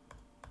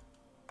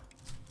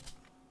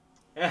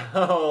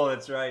 Oh,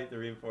 that's right. The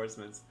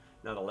reinforcements.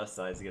 Now the left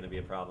side is going to be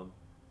a problem.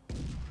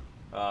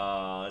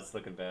 Oh, that's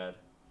looking bad.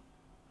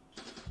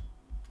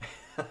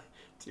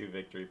 2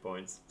 victory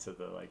points to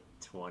the like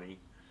 20,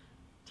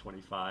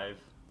 25,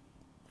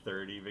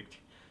 30 victory.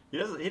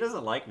 He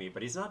doesn't like me,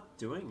 but he's not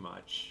doing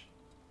much.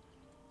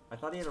 I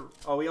thought he had a...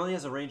 Oh, he only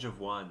has a range of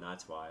 1.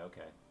 That's why.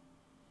 Okay.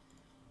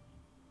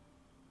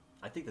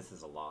 I think this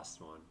is a lost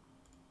one.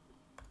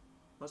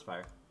 Let's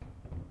fire.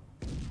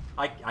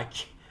 I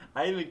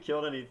haven't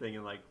killed anything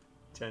in like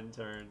 10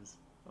 turns.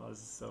 Oh, this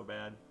is so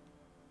bad.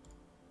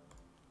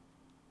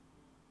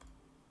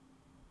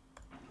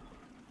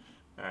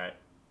 Alright.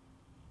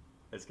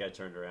 This guy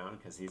turned around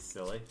because he's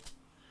silly.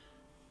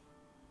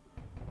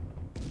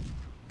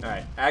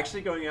 Alright,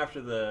 actually going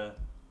after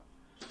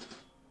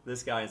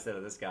this guy instead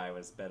of this guy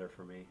was better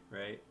for me,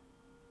 right?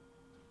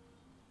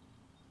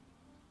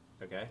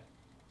 Okay.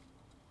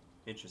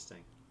 Interesting.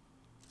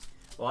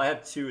 Well, I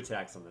have 2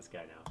 attacks on this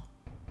guy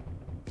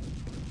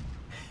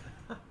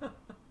now.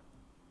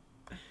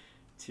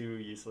 2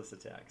 useless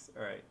attacks.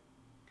 Alright.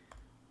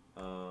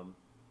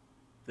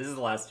 This is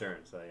the last turn,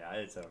 so yeah,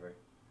 it's over.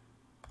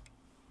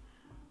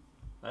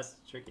 That's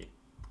tricky.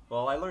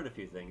 Well, I learned a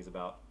few things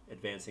about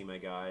advancing my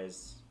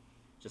guys.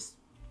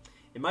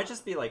 It might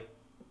just be like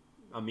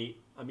a meat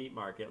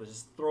market. Let's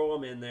just throw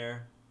them in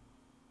there.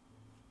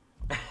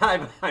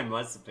 I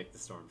must have picked the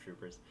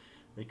stormtroopers.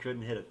 They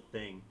couldn't hit a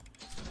thing.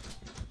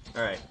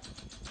 All right.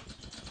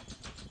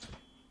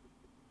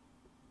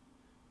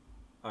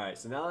 All right.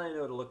 So now that I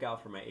know to look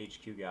out for my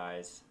HQ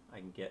guys, I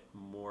can get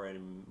more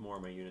and more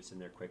of my units in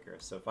there quicker.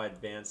 So if I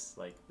advance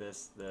like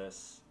this,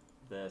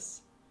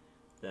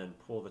 then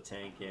pull the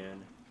tank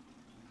in,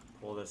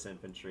 pull this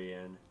infantry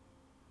in,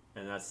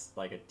 and that's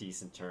like a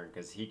decent turn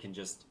because he can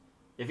just,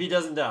 if he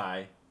doesn't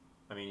die,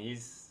 I mean,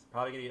 he's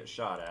probably gonna get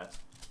shot at.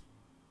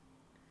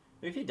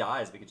 If he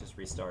dies, we could just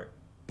restart.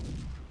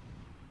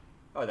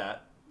 Oh,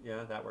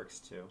 yeah, that works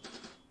too.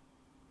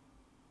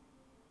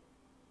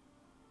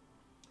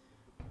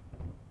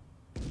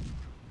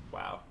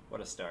 Wow,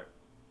 what a start.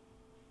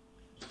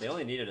 They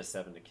only needed a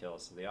 7 to kill,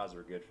 so the odds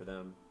were good for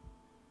them.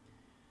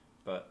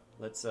 But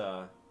let's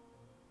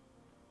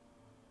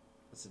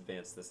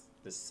advance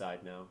this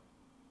side now.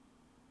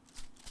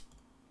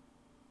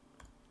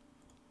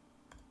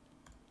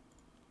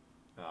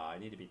 I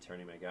need to be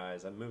turning my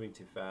guys. I'm moving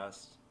too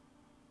fast.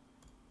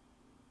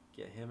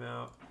 Get him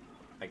out.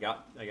 I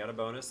got a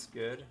bonus.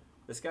 Good.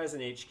 This guy's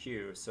an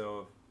HQ,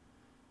 so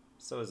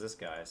is this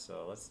guy.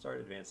 So let's start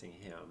advancing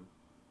him.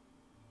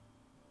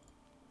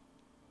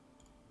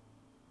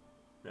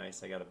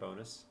 Nice. I got a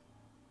bonus.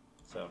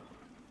 So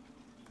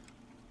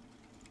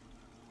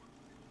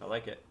I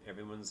like it.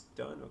 Everyone's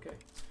done. Okay.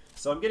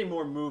 So I'm getting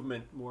more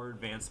movement, more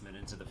advancement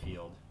into the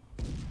field.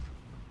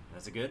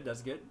 That's good.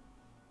 That's good.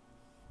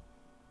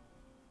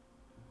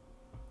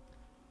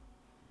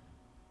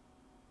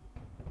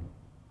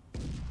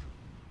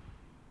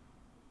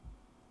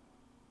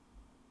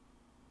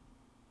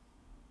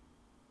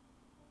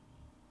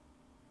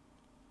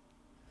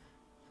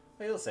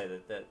 I will say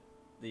that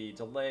the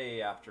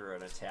delay after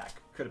an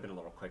attack could have been a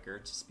little quicker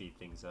to speed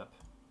things up.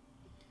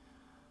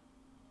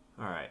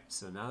 Alright,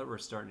 so now that we're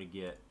starting to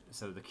get...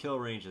 So the kill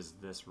range is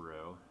this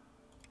row.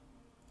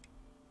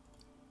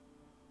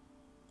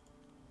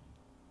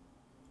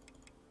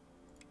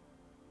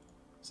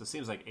 So it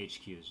seems like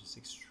HQ is just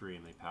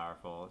extremely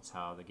powerful. It's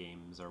how the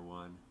games are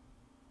won.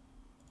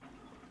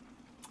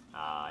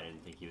 I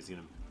didn't think he was going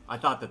to... I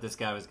thought that this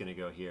guy was going to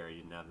go here. He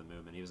didn't have the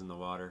movement. He was in the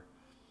water.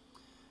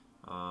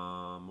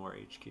 More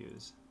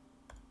HQs.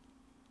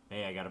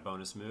 Hey, I got a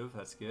bonus move.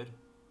 That's good.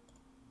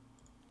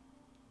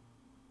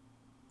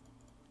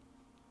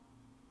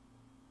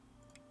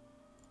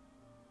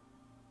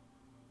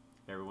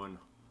 Everyone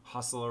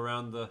hustle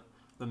around the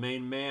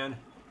main man.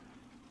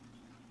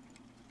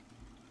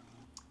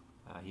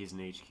 He's an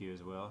HQ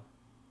as well.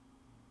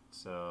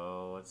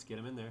 So let's get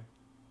him in there.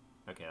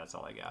 Okay, that's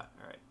all I got.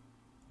 All right.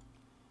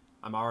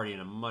 I'm already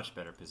in a much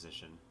better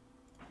position.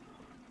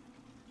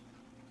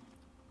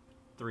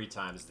 4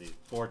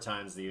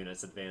 times the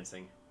units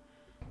advancing.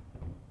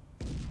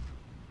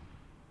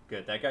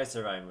 Good. That guy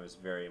surviving was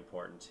very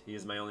important. He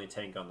is my only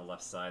tank on the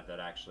left side that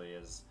actually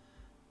is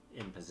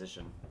in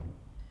position.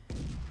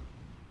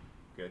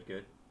 Good,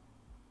 good.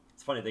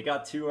 It's funny, they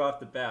got 2 off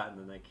the bat and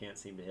then they can't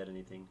seem to hit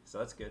anything. So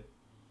that's good.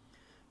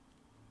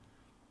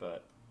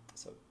 But,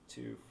 so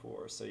 2,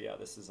 4. So yeah,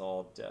 this is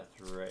all death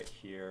right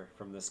here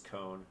from this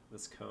cone.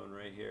 This cone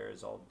right here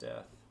is all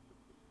death.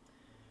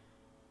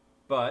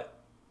 But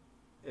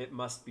it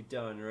must be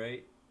done,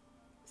 right?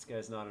 This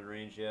guy's not in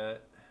range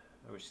yet.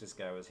 I wish this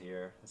guy was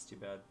here. That's too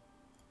bad.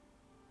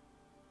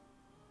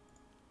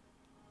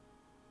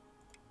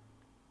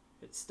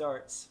 It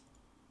starts.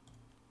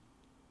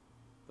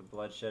 The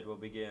bloodshed will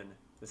begin.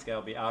 This guy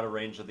will be out of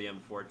range of the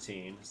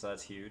M14, so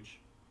that's huge.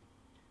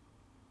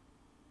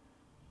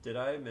 Did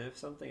I miss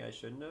something I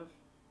shouldn't have?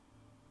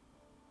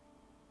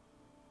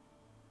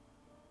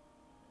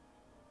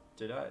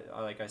 Did I?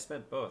 I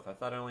spent both. I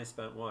thought I only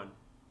spent 1.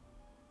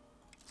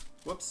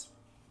 Whoops.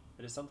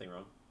 I did something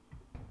wrong.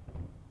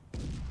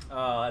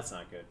 Oh, that's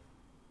not good.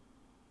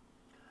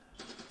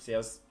 See, I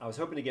was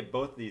hoping to get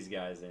both these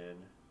guys in,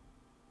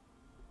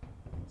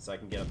 so I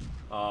can get them.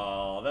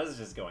 Oh, this is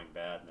just going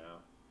bad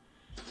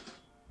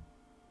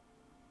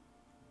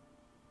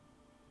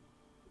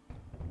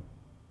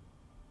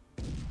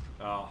now.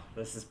 Oh,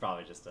 this is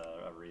probably just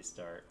a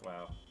restart.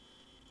 Wow.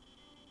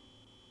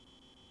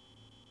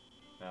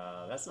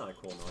 That's not a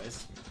cool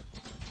noise.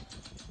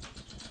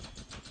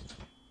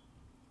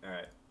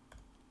 Alright.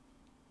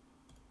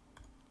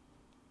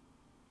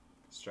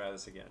 Let's try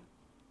this again.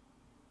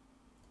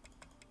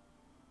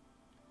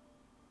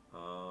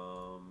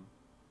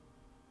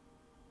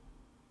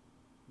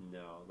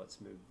 No, let's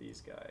move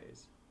these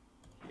guys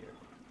here.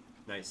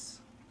 Nice.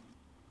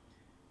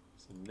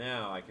 So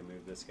now I can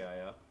move this guy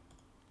up.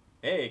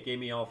 Hey, it gave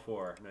me all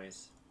 4.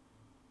 Nice.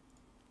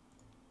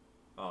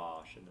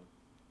 Oh, shouldn't have.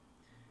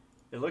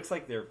 It looks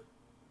like they're...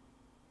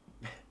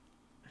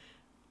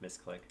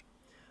 Misclick.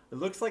 It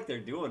looks like they're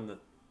doing the...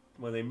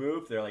 When they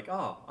move, they're like,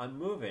 oh, I'm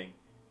moving.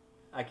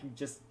 I can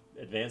just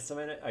advance a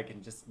minute. I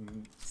can just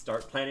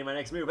start planning my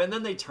next move. And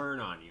then they turn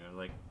on you. I'm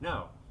like,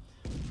 no.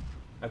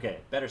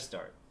 Okay, better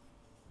start.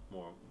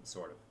 More,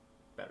 sort of.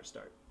 Better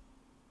start.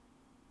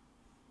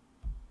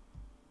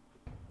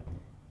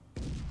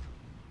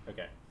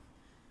 Okay.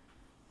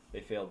 They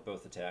failed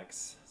both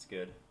attacks. It's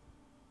good.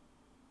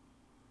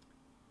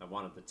 I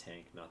wanted the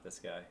tank, not this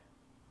guy.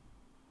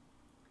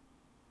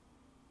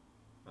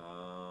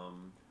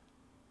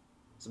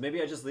 So maybe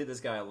I just leave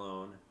this guy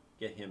alone,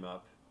 get him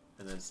up,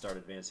 and then start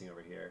advancing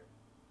over here.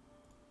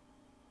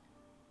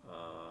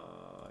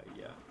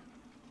 Yeah.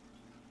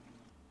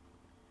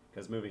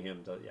 Because moving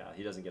him, yeah,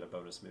 he doesn't get a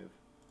bonus move.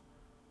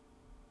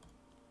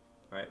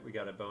 Alright, we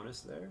got a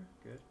bonus there.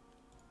 Good.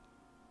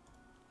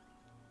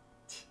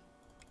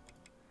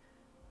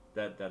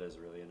 That is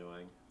really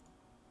annoying.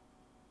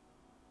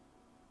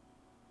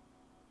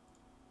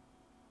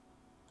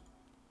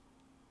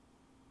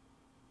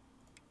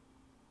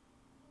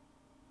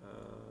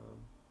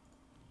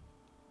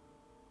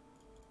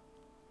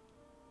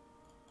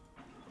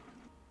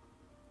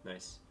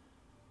 Nice.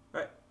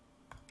 Alright.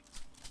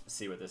 Let's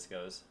see what this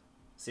goes.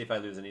 See if I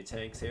lose any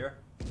tanks here.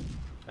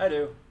 I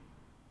do.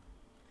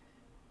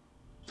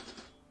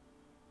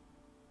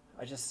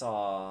 I just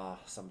saw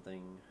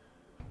something.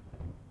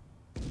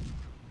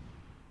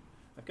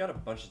 I've got a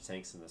bunch of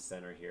tanks in the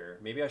center here.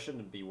 Maybe I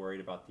shouldn't be worried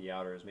about the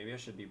outers. Maybe I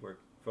should be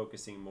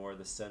focusing more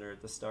the center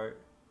at the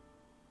start.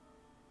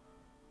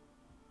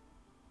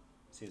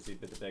 Seems to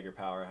be the bigger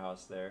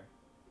powerhouse there.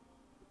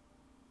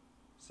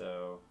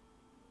 So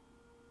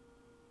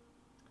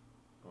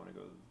I want to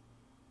go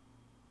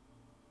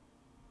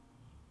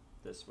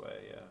this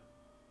way, yeah.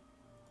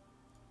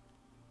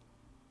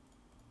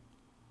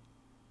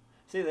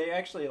 See, they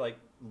actually like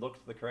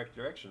looked the correct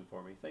direction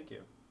for me. Thank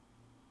you.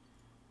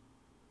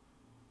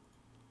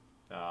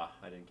 Ah,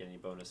 I didn't get any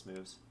bonus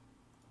moves.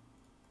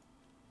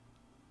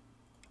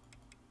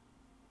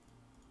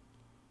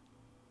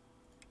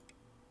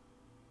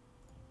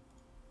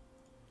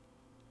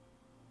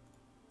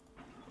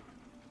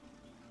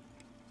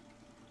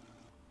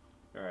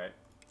 Alright.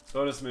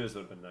 Bonus moves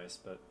would have been nice,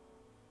 but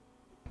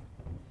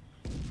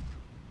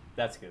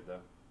that's good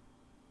though.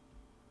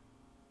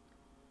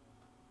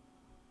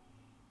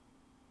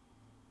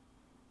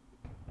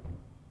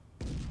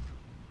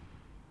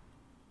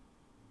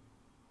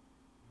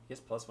 He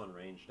gets +1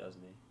 range,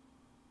 doesn't he?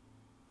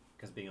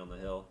 Because being on the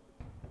hill.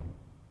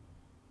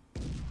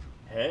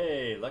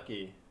 Hey,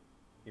 lucky.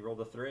 He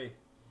rolled a 3.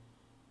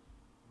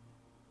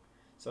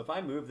 So if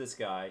I move this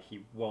guy,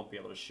 he won't be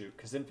able to shoot,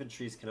 because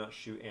infantries cannot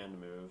shoot and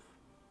move.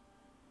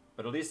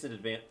 But at least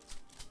it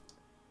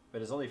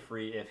but it's only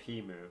free if he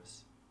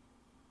moves.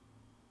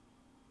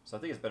 So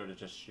I think it's better to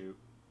just shoot.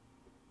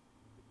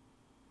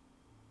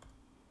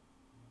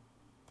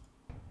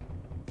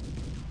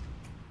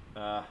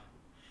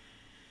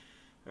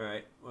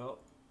 Alright, well,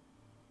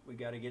 we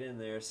gotta get in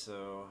there,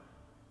 so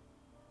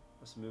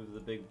let's move the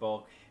big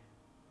bulk.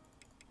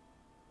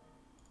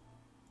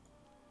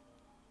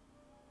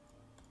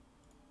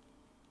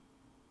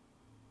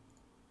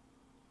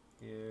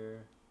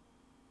 Here.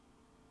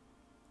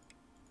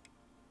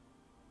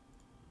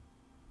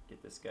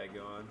 Get this guy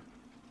going.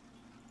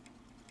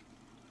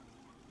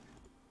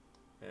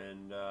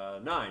 And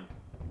 9.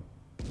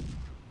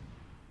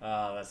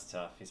 Oh, that's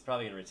tough. He's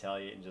probably gonna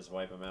retaliate and just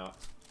wipe him out.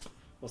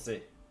 We'll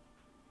see.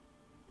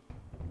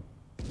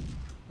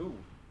 Ooh,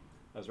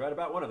 I was right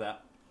about one of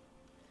that.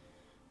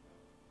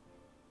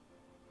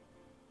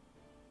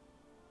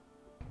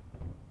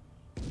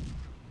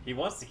 He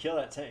wants to kill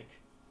that tank.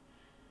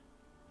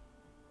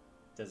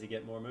 Does he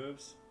get more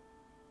moves?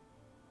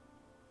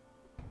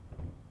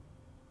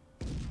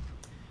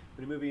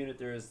 When you move a unit,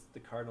 there is the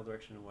cardinal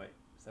direction in white.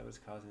 Is that what's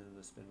causing them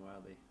to spin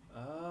wildly?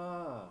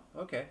 Ah,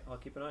 okay. I'll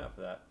keep an eye out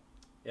for that.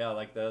 Yeah,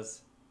 like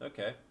those.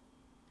 Okay.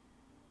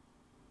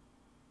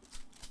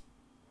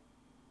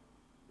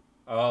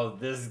 Oh,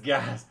 this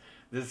guy's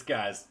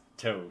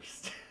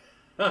toast.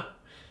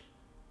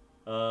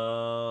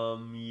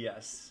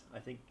 Yes. I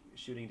think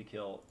shooting to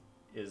kill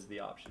is the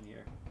option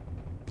here.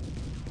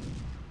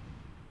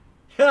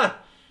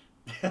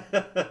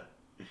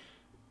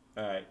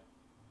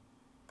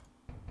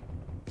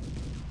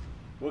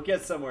 We'll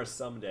get somewhere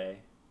someday.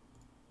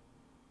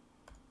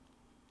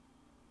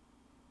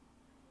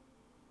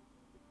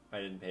 I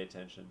didn't pay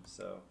attention,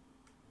 so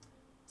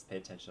let's pay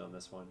attention on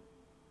this one.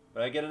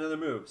 But I get another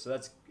move, so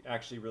that's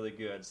actually really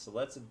good. So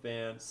let's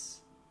advance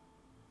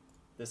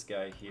this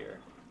guy here.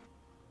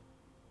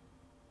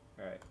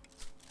 All right.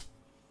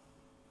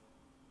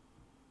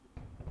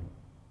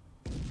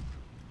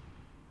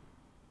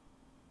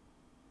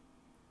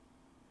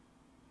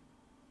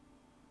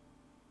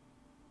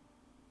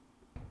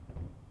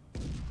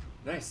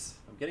 Nice.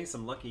 I'm getting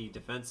some lucky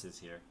defenses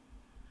here.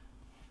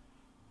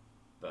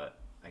 But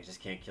I just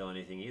can't kill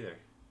anything either.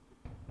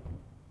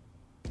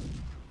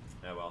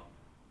 Oh well.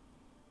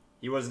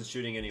 He wasn't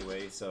shooting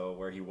anyway, so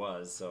where he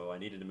was, so I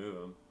needed to move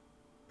him.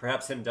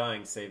 Perhaps him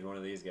dying saved one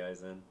of these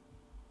guys then.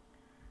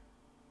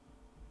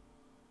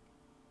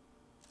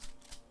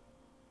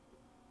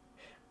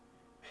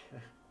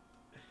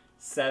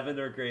 Seven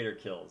or greater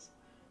kills.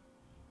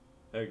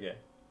 Okay.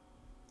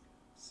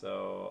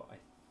 So I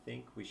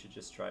think we should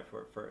just try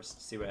for it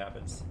first. See what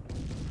happens.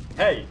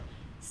 Hey!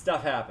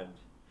 Stuff happened.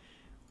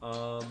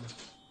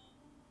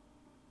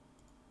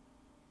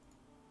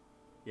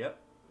 Yep.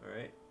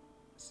 Alright.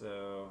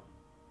 So...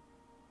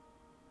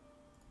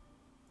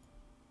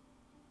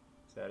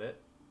 Is that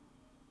it?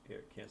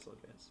 Here, cancel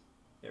advance.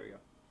 There we go.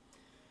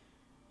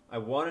 I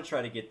want to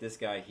try to get this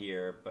guy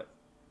here, but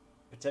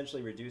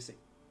potentially reducing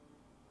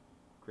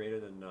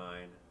greater than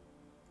 9.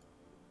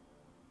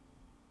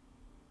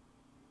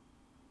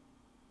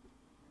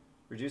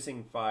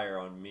 Reducing fire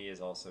on me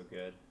is also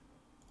good.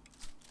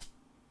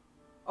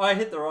 Oh, I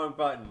hit the wrong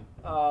button.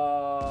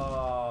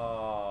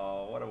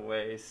 Oh, what a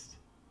waste.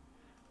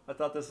 I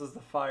thought this was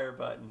the fire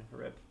button.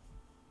 Rip.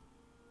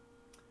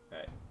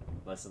 Alright,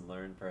 lesson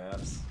learned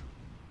perhaps.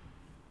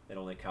 It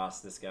only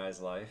cost this guy's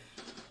life.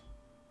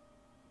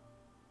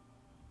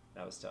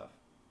 That was tough.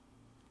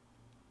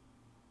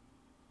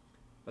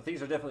 But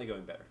things are definitely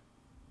going better.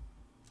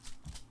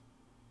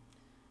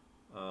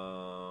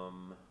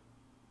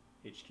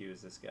 HQ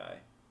is this guy.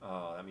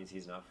 Oh, that means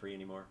he's not free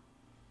anymore.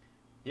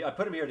 Yeah, I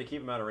put him here to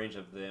keep him out of range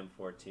of the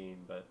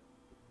M14, but...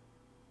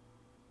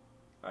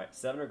 Alright,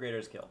 7 or greater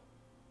is kill.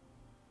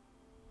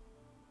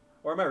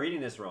 Or am I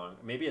reading this wrong?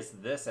 Maybe it's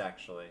this,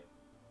 actually.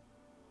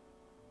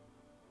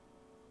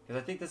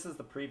 Because I think this is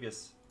the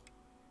previous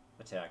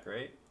attack,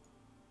 right?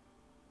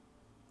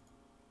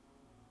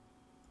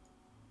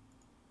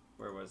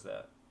 Where was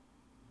that?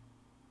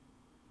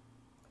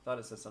 I thought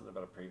it said something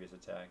about a previous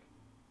attack.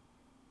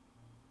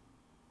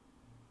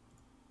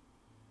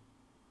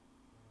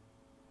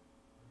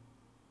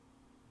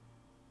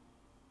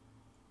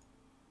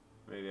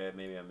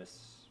 Maybe I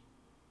miss...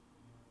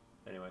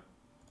 Anyway.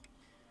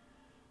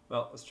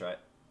 Well, let's try it.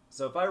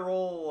 So if I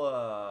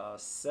roll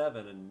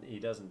 7 and he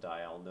doesn't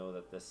die, I'll know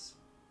that this...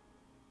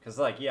 Because,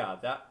 like, yeah,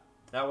 that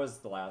was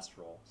the last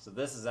roll. So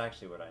this is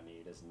actually what I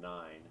need, is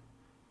 9.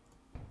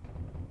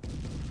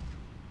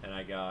 And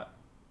I got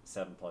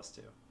 7 plus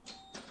 2.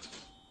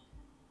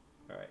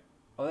 Alright.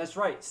 Oh, that's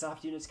right.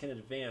 Soft units can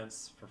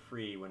advance for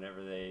free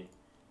whenever they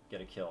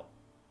get a kill.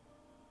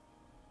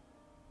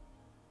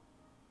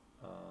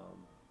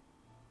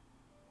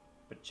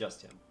 But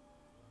just him.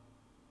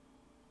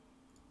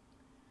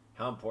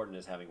 How important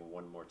is having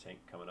one more tank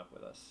coming up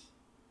with us?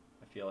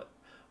 I feel it.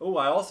 Oh,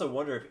 I also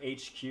wonder if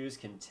HQs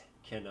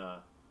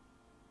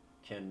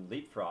can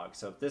leapfrog.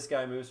 So if this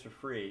guy moves for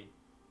free,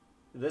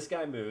 this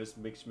guy moves,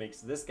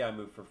 makes this guy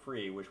move for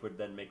free, which would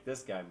then make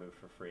this guy move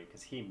for free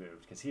because he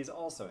moved, because he's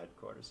also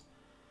headquarters.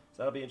 So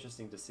that'll be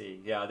interesting to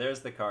see. Yeah, there's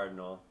the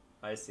Cardinal.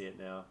 I see it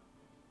now.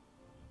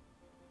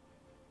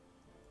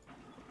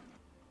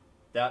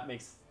 That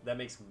makes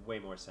way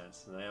more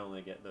sense, and I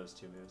only get those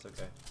 2 moves.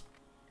 Okay.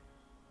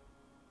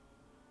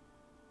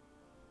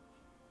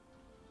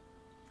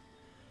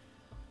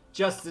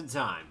 Just in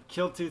time.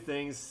 Killed 2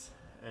 things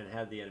and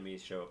had the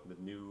enemies show up with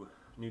new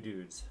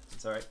dudes.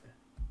 It's alright.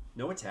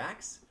 No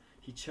attacks?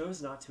 He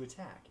chose not to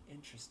attack.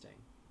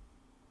 Interesting.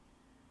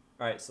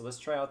 Alright, so let's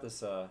try out this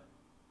so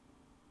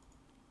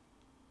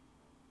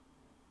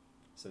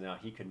now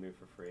he could move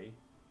for free.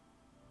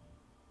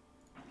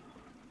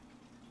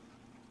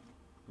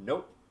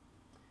 Nope.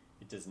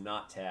 It does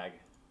not tag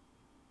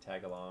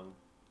along.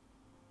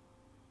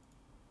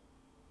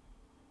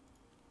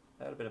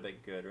 That would have been a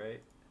bit good, right?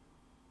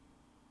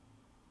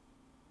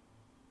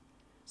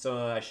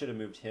 So I should have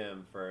moved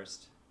him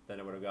first. Then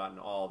it would have gotten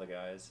all the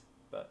guys.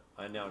 But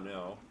I now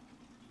know.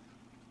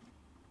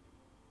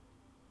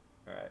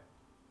 Alright.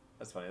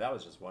 That's funny. That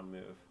was just one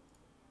move.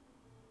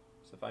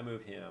 So if I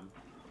move him...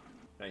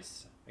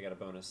 Nice. I got a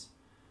bonus.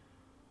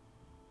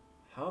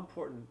 How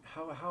important...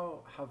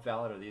 How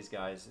valid are these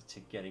guys to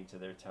getting to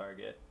their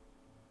target?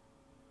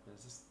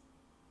 Is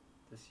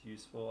this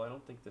useful? I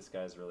don't think this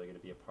guy's really going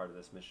to be a part of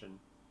this mission.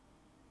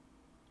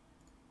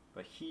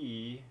 But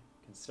he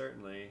can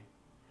certainly...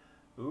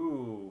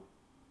 Ooh.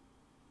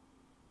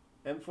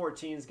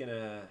 M14's going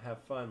to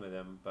have fun with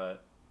him,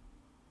 but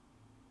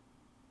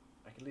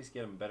I can at least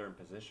get him better in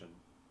position.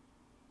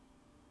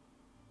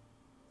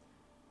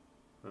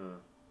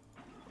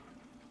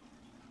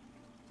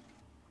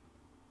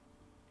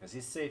 Because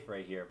he's safe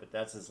right here, but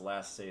that's his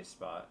last safe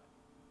spot.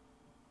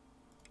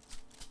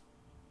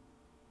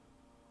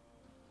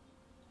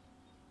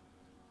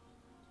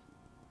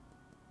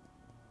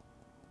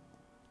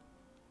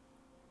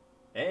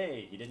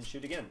 Hey, he didn't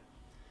shoot again.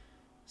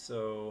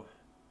 So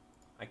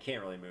I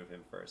can't really move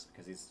him first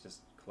because he's just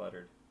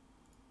cluttered.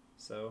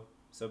 So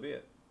be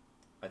it.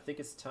 I think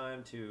it's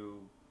time to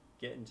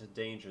get into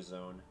danger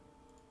zone.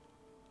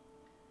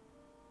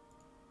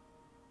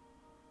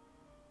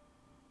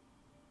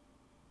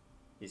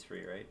 He's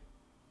free, right?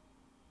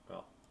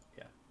 Well,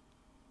 yeah.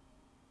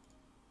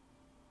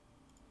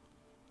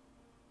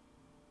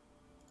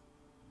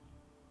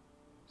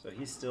 So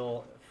he's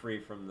still free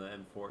from the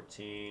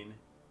M14.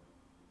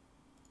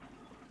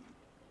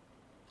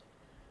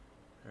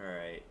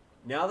 Alright.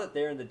 Now that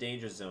they're in the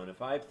danger zone,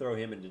 if I throw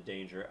him into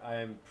danger,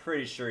 I'm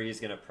pretty sure he's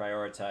going to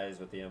prioritize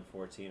with the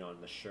M14 on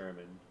the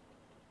Sherman.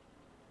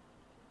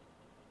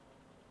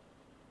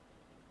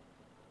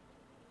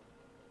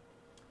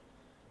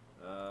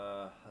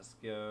 Let's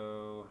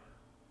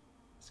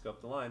go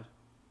up the line.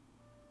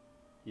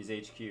 He's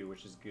HQ,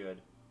 which is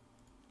good.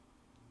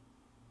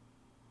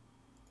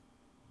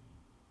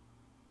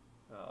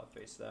 I'll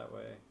face that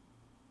way.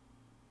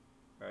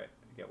 Alright,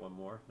 get one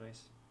more.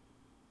 Nice.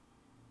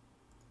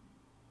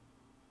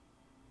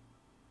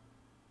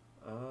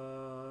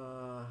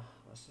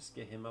 Let's just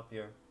get him up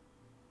here.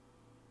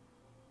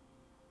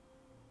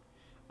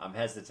 I'm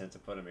hesitant to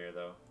put him here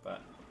though,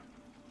 but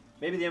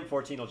maybe the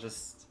M14 will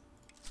just,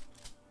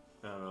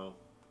 I don't know,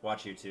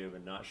 watch YouTube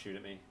and not shoot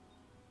at me.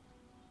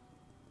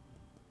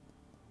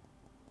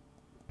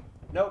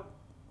 Nope.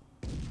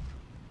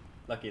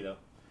 Lucky though.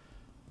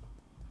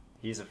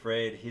 He's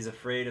afraid. He's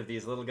afraid of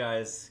these little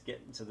guys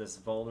getting to this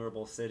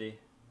vulnerable city.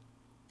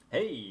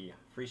 Hey,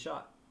 free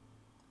shot.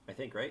 I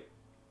think, right?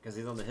 Because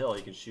he's on the hill,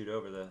 you can shoot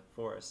over the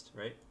forest,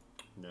 right?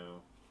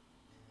 No.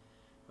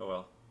 Oh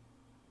well.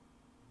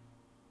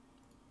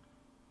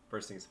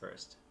 First things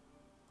first.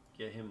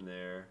 Get him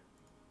there.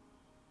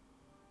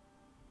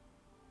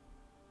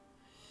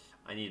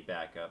 I need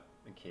backup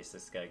in case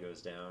this guy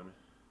goes down.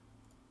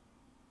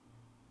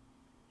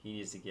 He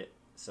needs to get...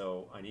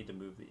 So, I need to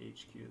move the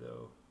HQ,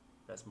 though.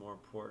 That's more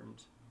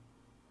important.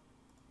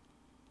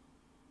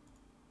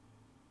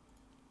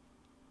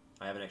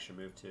 I have an extra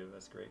move, too.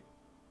 That's great.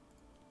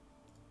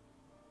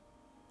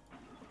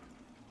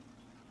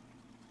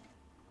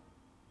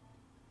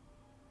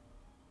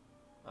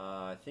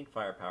 I think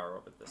firepower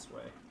over this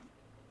way.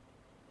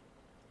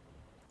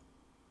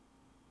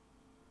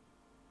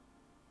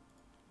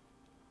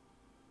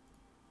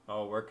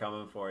 Oh, we're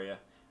coming for you.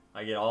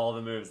 I get all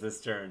the moves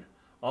this turn.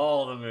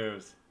 All the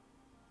moves.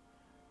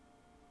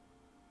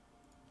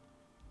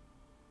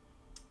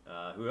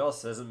 Who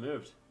else hasn't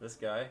moved? This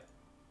guy.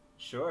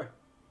 Sure.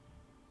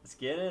 Let's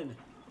get in.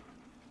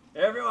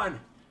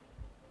 Everyone!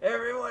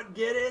 Everyone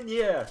get in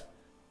here!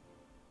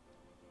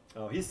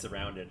 Oh, he's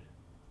surrounded.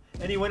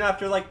 And he went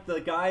after, like,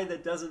 the guy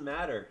that doesn't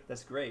matter.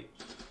 That's great.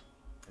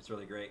 That's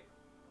really great.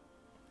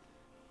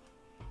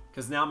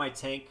 Because now my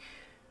tank...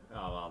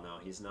 Oh, well, no.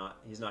 He's not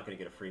going to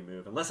get a free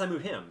move. Unless I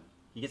move him.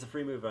 He gets a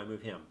free move if I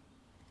move him.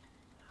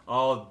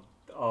 Oh.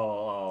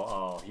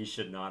 He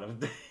should not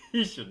have...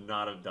 he should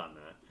not have done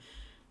that.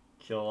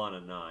 Kill on a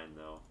 9,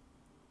 though.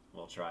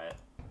 We'll try it.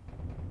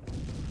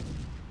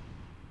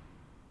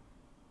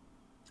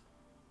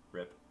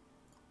 Rip.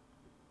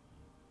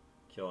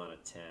 Kill on a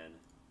 10.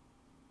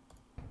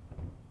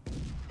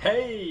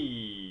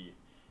 Hey!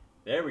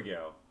 There we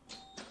go.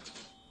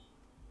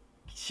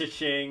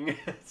 Cha-ching.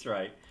 That's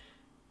right.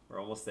 We're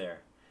almost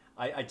there.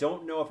 I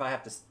don't know if I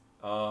have to...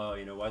 Oh,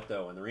 you know what,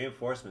 though? When the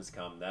reinforcements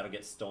come, that'll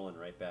get stolen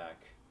right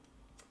back.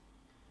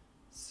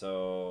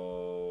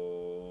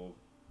 So...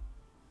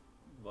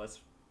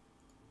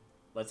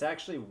 Let's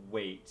actually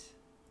wait.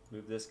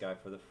 Move this guy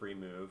for the free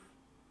move.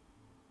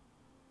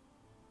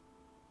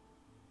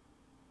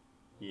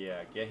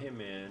 Yeah, get him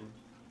in.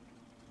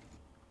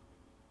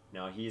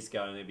 Now he's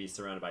going to be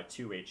surrounded by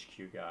 2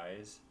 HQ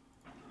guys.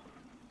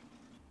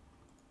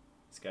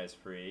 This guy's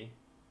free.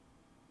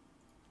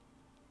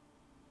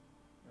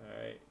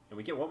 Alright. And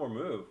we get one more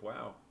move.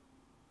 Wow.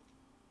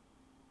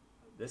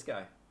 This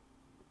guy.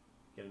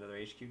 Get another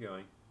HQ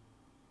going.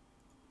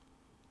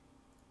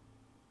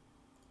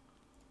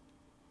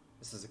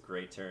 This is a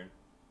great turn.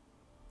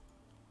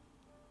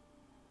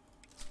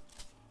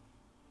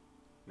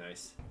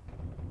 Nice.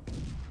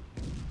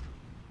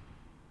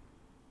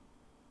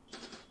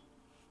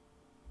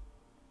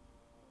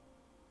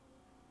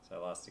 So I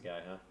lost a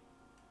guy, huh?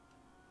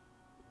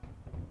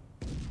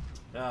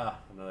 Ah,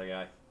 another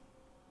guy.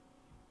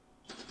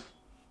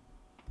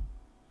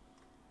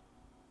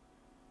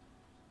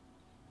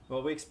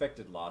 Well, we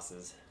expected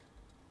losses.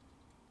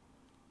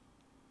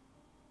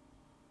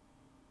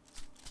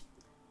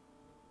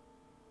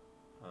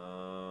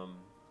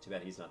 Too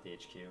bad he's not the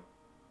HQ.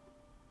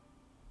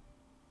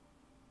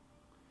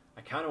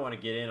 I kind of want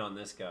to get in on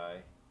this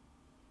guy.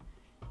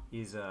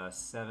 He's a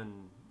 7-9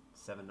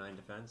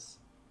 defense.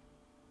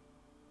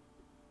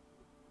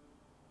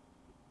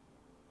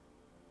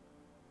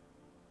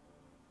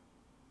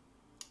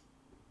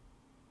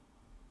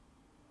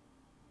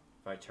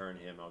 If I turn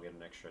him, I'll get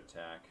an extra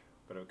attack,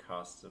 but it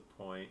costs a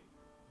point.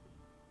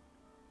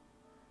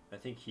 I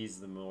think he's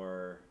the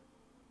more...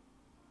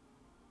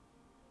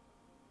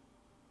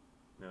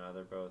 No,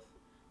 they're both.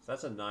 So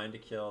that's a 9 to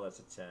kill, that's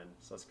a 10.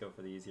 So let's go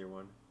for the easier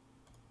one.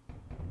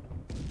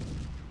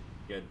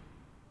 Good.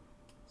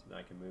 So now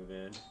I can move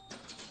in.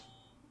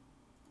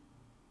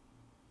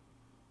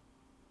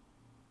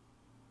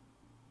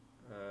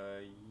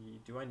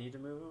 Do I need to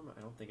move him?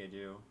 I don't think I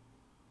do.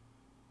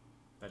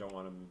 I don't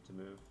want him to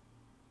move.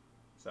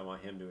 So I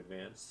want him to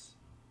advance.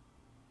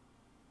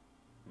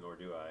 Nor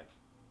do I.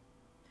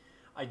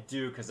 I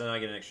do, because then I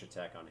get an extra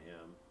attack on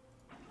him.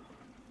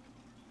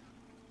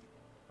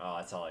 Oh,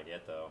 that's all I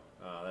get, though.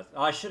 Oh,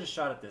 I should have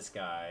shot at this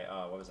guy.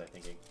 Oh, what was I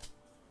thinking?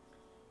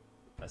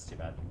 That's too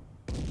bad.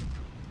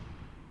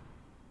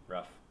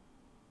 Rough.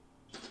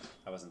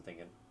 I wasn't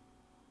thinking.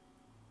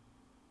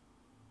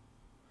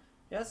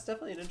 Yeah, it's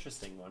definitely an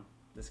interesting one,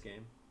 this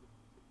game.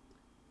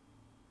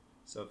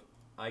 So if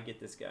I get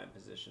this guy in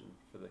position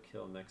for the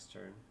kill next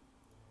turn.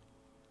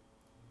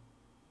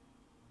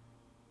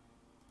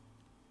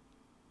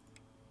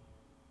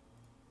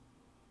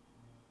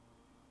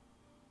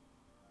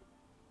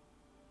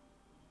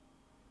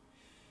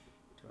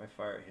 Do I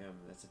fire at him?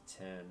 That's a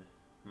 10.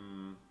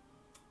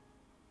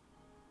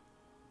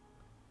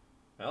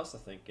 I also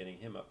think getting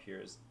him up here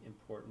is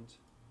important.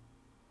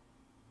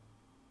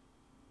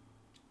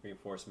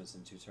 Reinforcements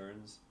in 2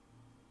 turns.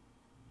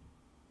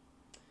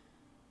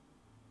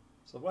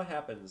 So what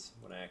happens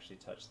when I actually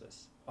touch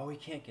this? Oh, he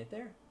can't get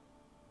there?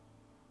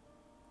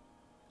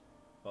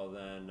 Well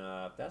then,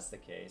 if that's the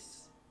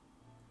case,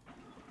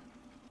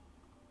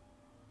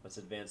 let's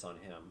advance on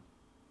him.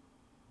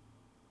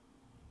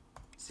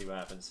 See what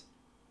happens.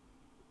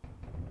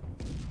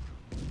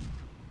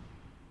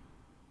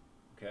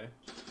 Okay.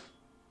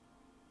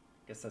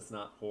 Guess that's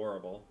not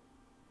horrible.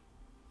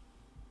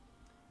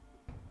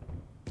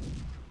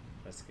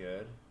 That's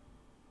good.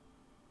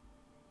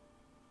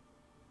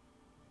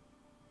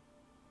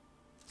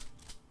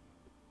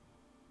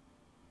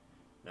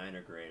 Nine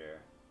or greater.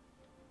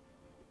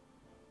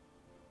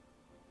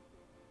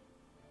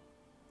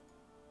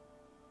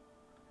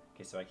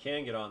 Okay, so I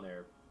can get on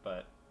there,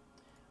 but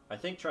I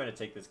think trying to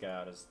take this guy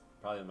out is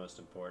probably the most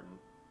important.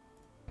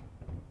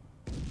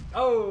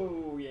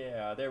 Oh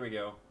yeah, there we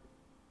go.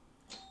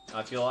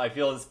 I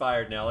feel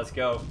inspired now. Let's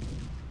go.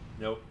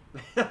 Nope.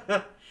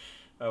 Oh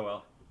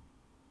well.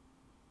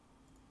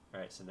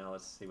 Alright, so now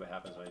let's see what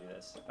happens when I do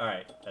this.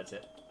 Alright, that's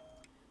it.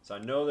 So I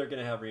know they're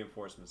gonna have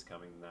reinforcements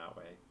coming that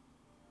way.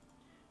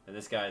 And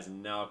this guy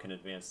now can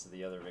advance to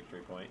the other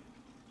victory point.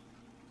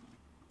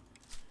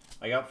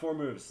 I got 4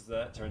 moves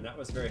that turn. That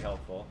was very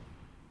helpful.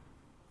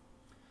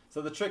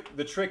 So the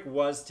trick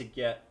was to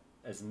get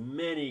as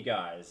many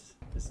guys,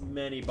 as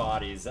many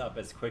bodies up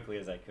as quickly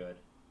as I could.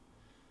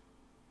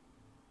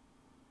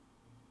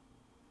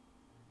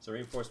 So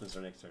reinforcements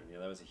are next turn. Yeah,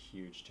 that was a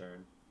huge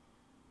turn.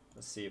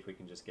 Let's see if we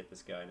can just get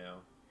this guy now.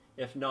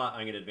 If not,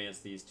 I'm going to advance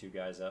these 2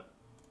 guys up.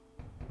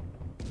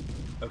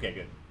 Okay,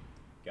 good.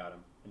 Got him.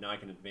 And now I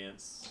can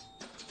advance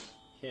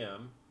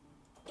him.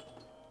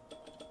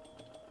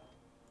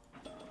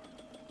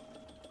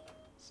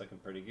 It's looking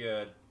pretty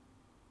good.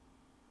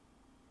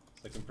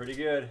 It's looking pretty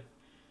good.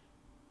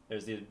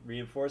 There's the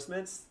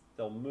reinforcements.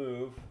 They'll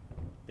move.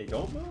 They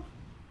don't move?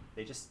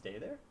 They just stay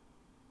there?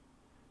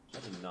 I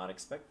did not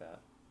expect that.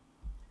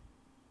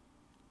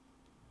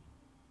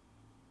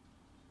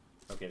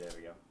 Okay, there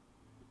we go.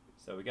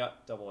 So we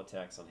got double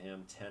attacks on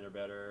him. 10 or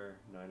better,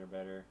 9 or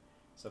better.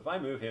 So if I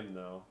move him,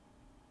 though,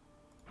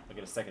 I'll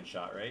get a second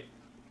shot, right?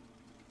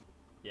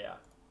 Yeah.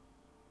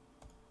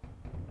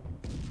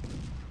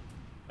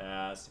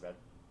 That's too bad.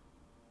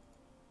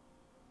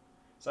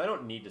 So I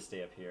don't need to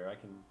stay up here. I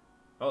can...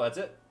 Oh, that's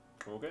it.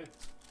 Okay.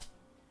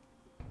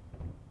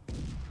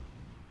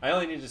 I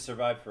only need to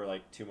survive for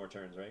like 2 more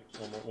turns, right?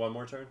 One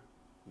more turn?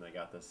 And I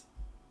got this.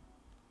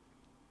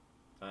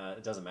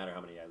 It doesn't matter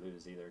how many I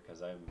lose either,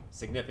 because I'm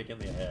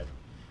significantly ahead.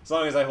 As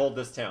long as I hold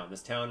this town.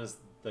 This town is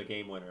the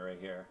game winner right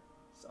here.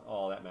 It's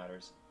all that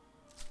matters.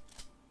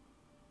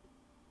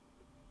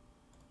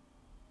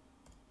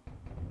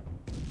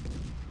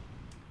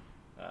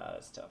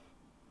 That's tough.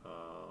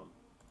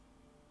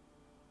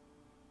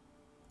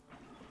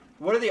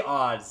 What are the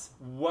odds?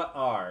 What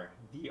are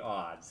the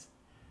odds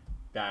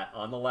that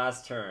on the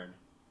last turn,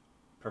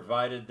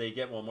 provided they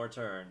get 1 more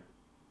turn,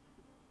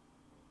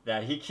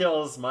 that he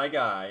kills my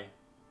guy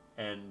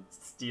and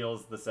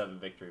steals the 7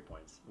 victory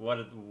points? What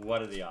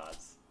are the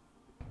odds?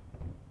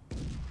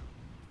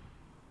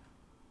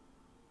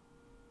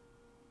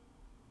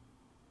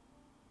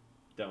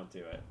 Don't do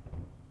it.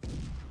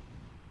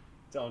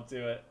 Don't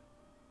do it.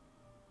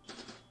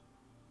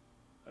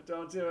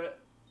 Don't do it.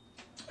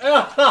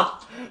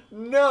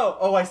 No!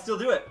 Oh, I still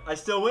do it. I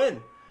still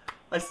win.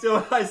 I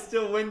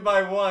still win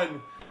by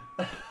 1.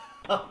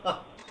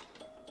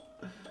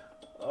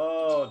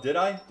 Oh, did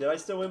I? Did I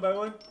still win by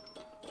 1?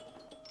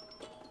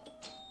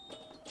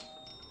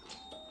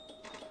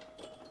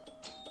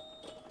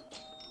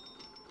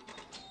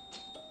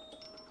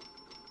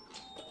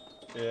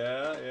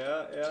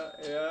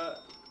 Yeah.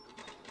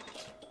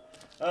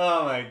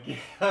 Oh my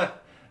god.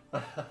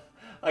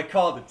 I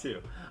called it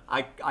too.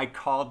 I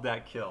called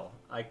that kill.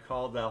 I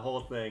called that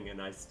whole thing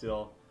and I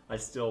still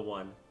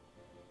won.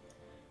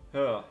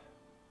 Ugh.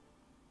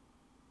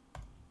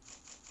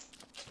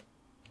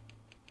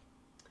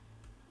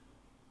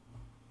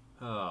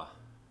 Oh,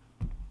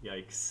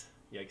 yikes.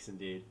 Yikes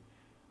indeed.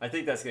 I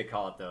think that's going to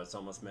call it though. It's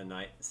almost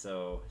midnight.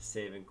 So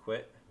save and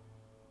quit.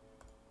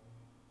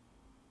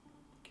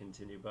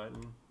 Continue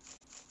button.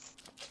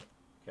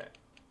 Okay.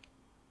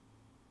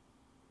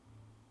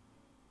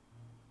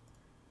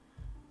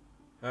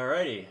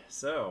 Alrighty.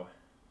 So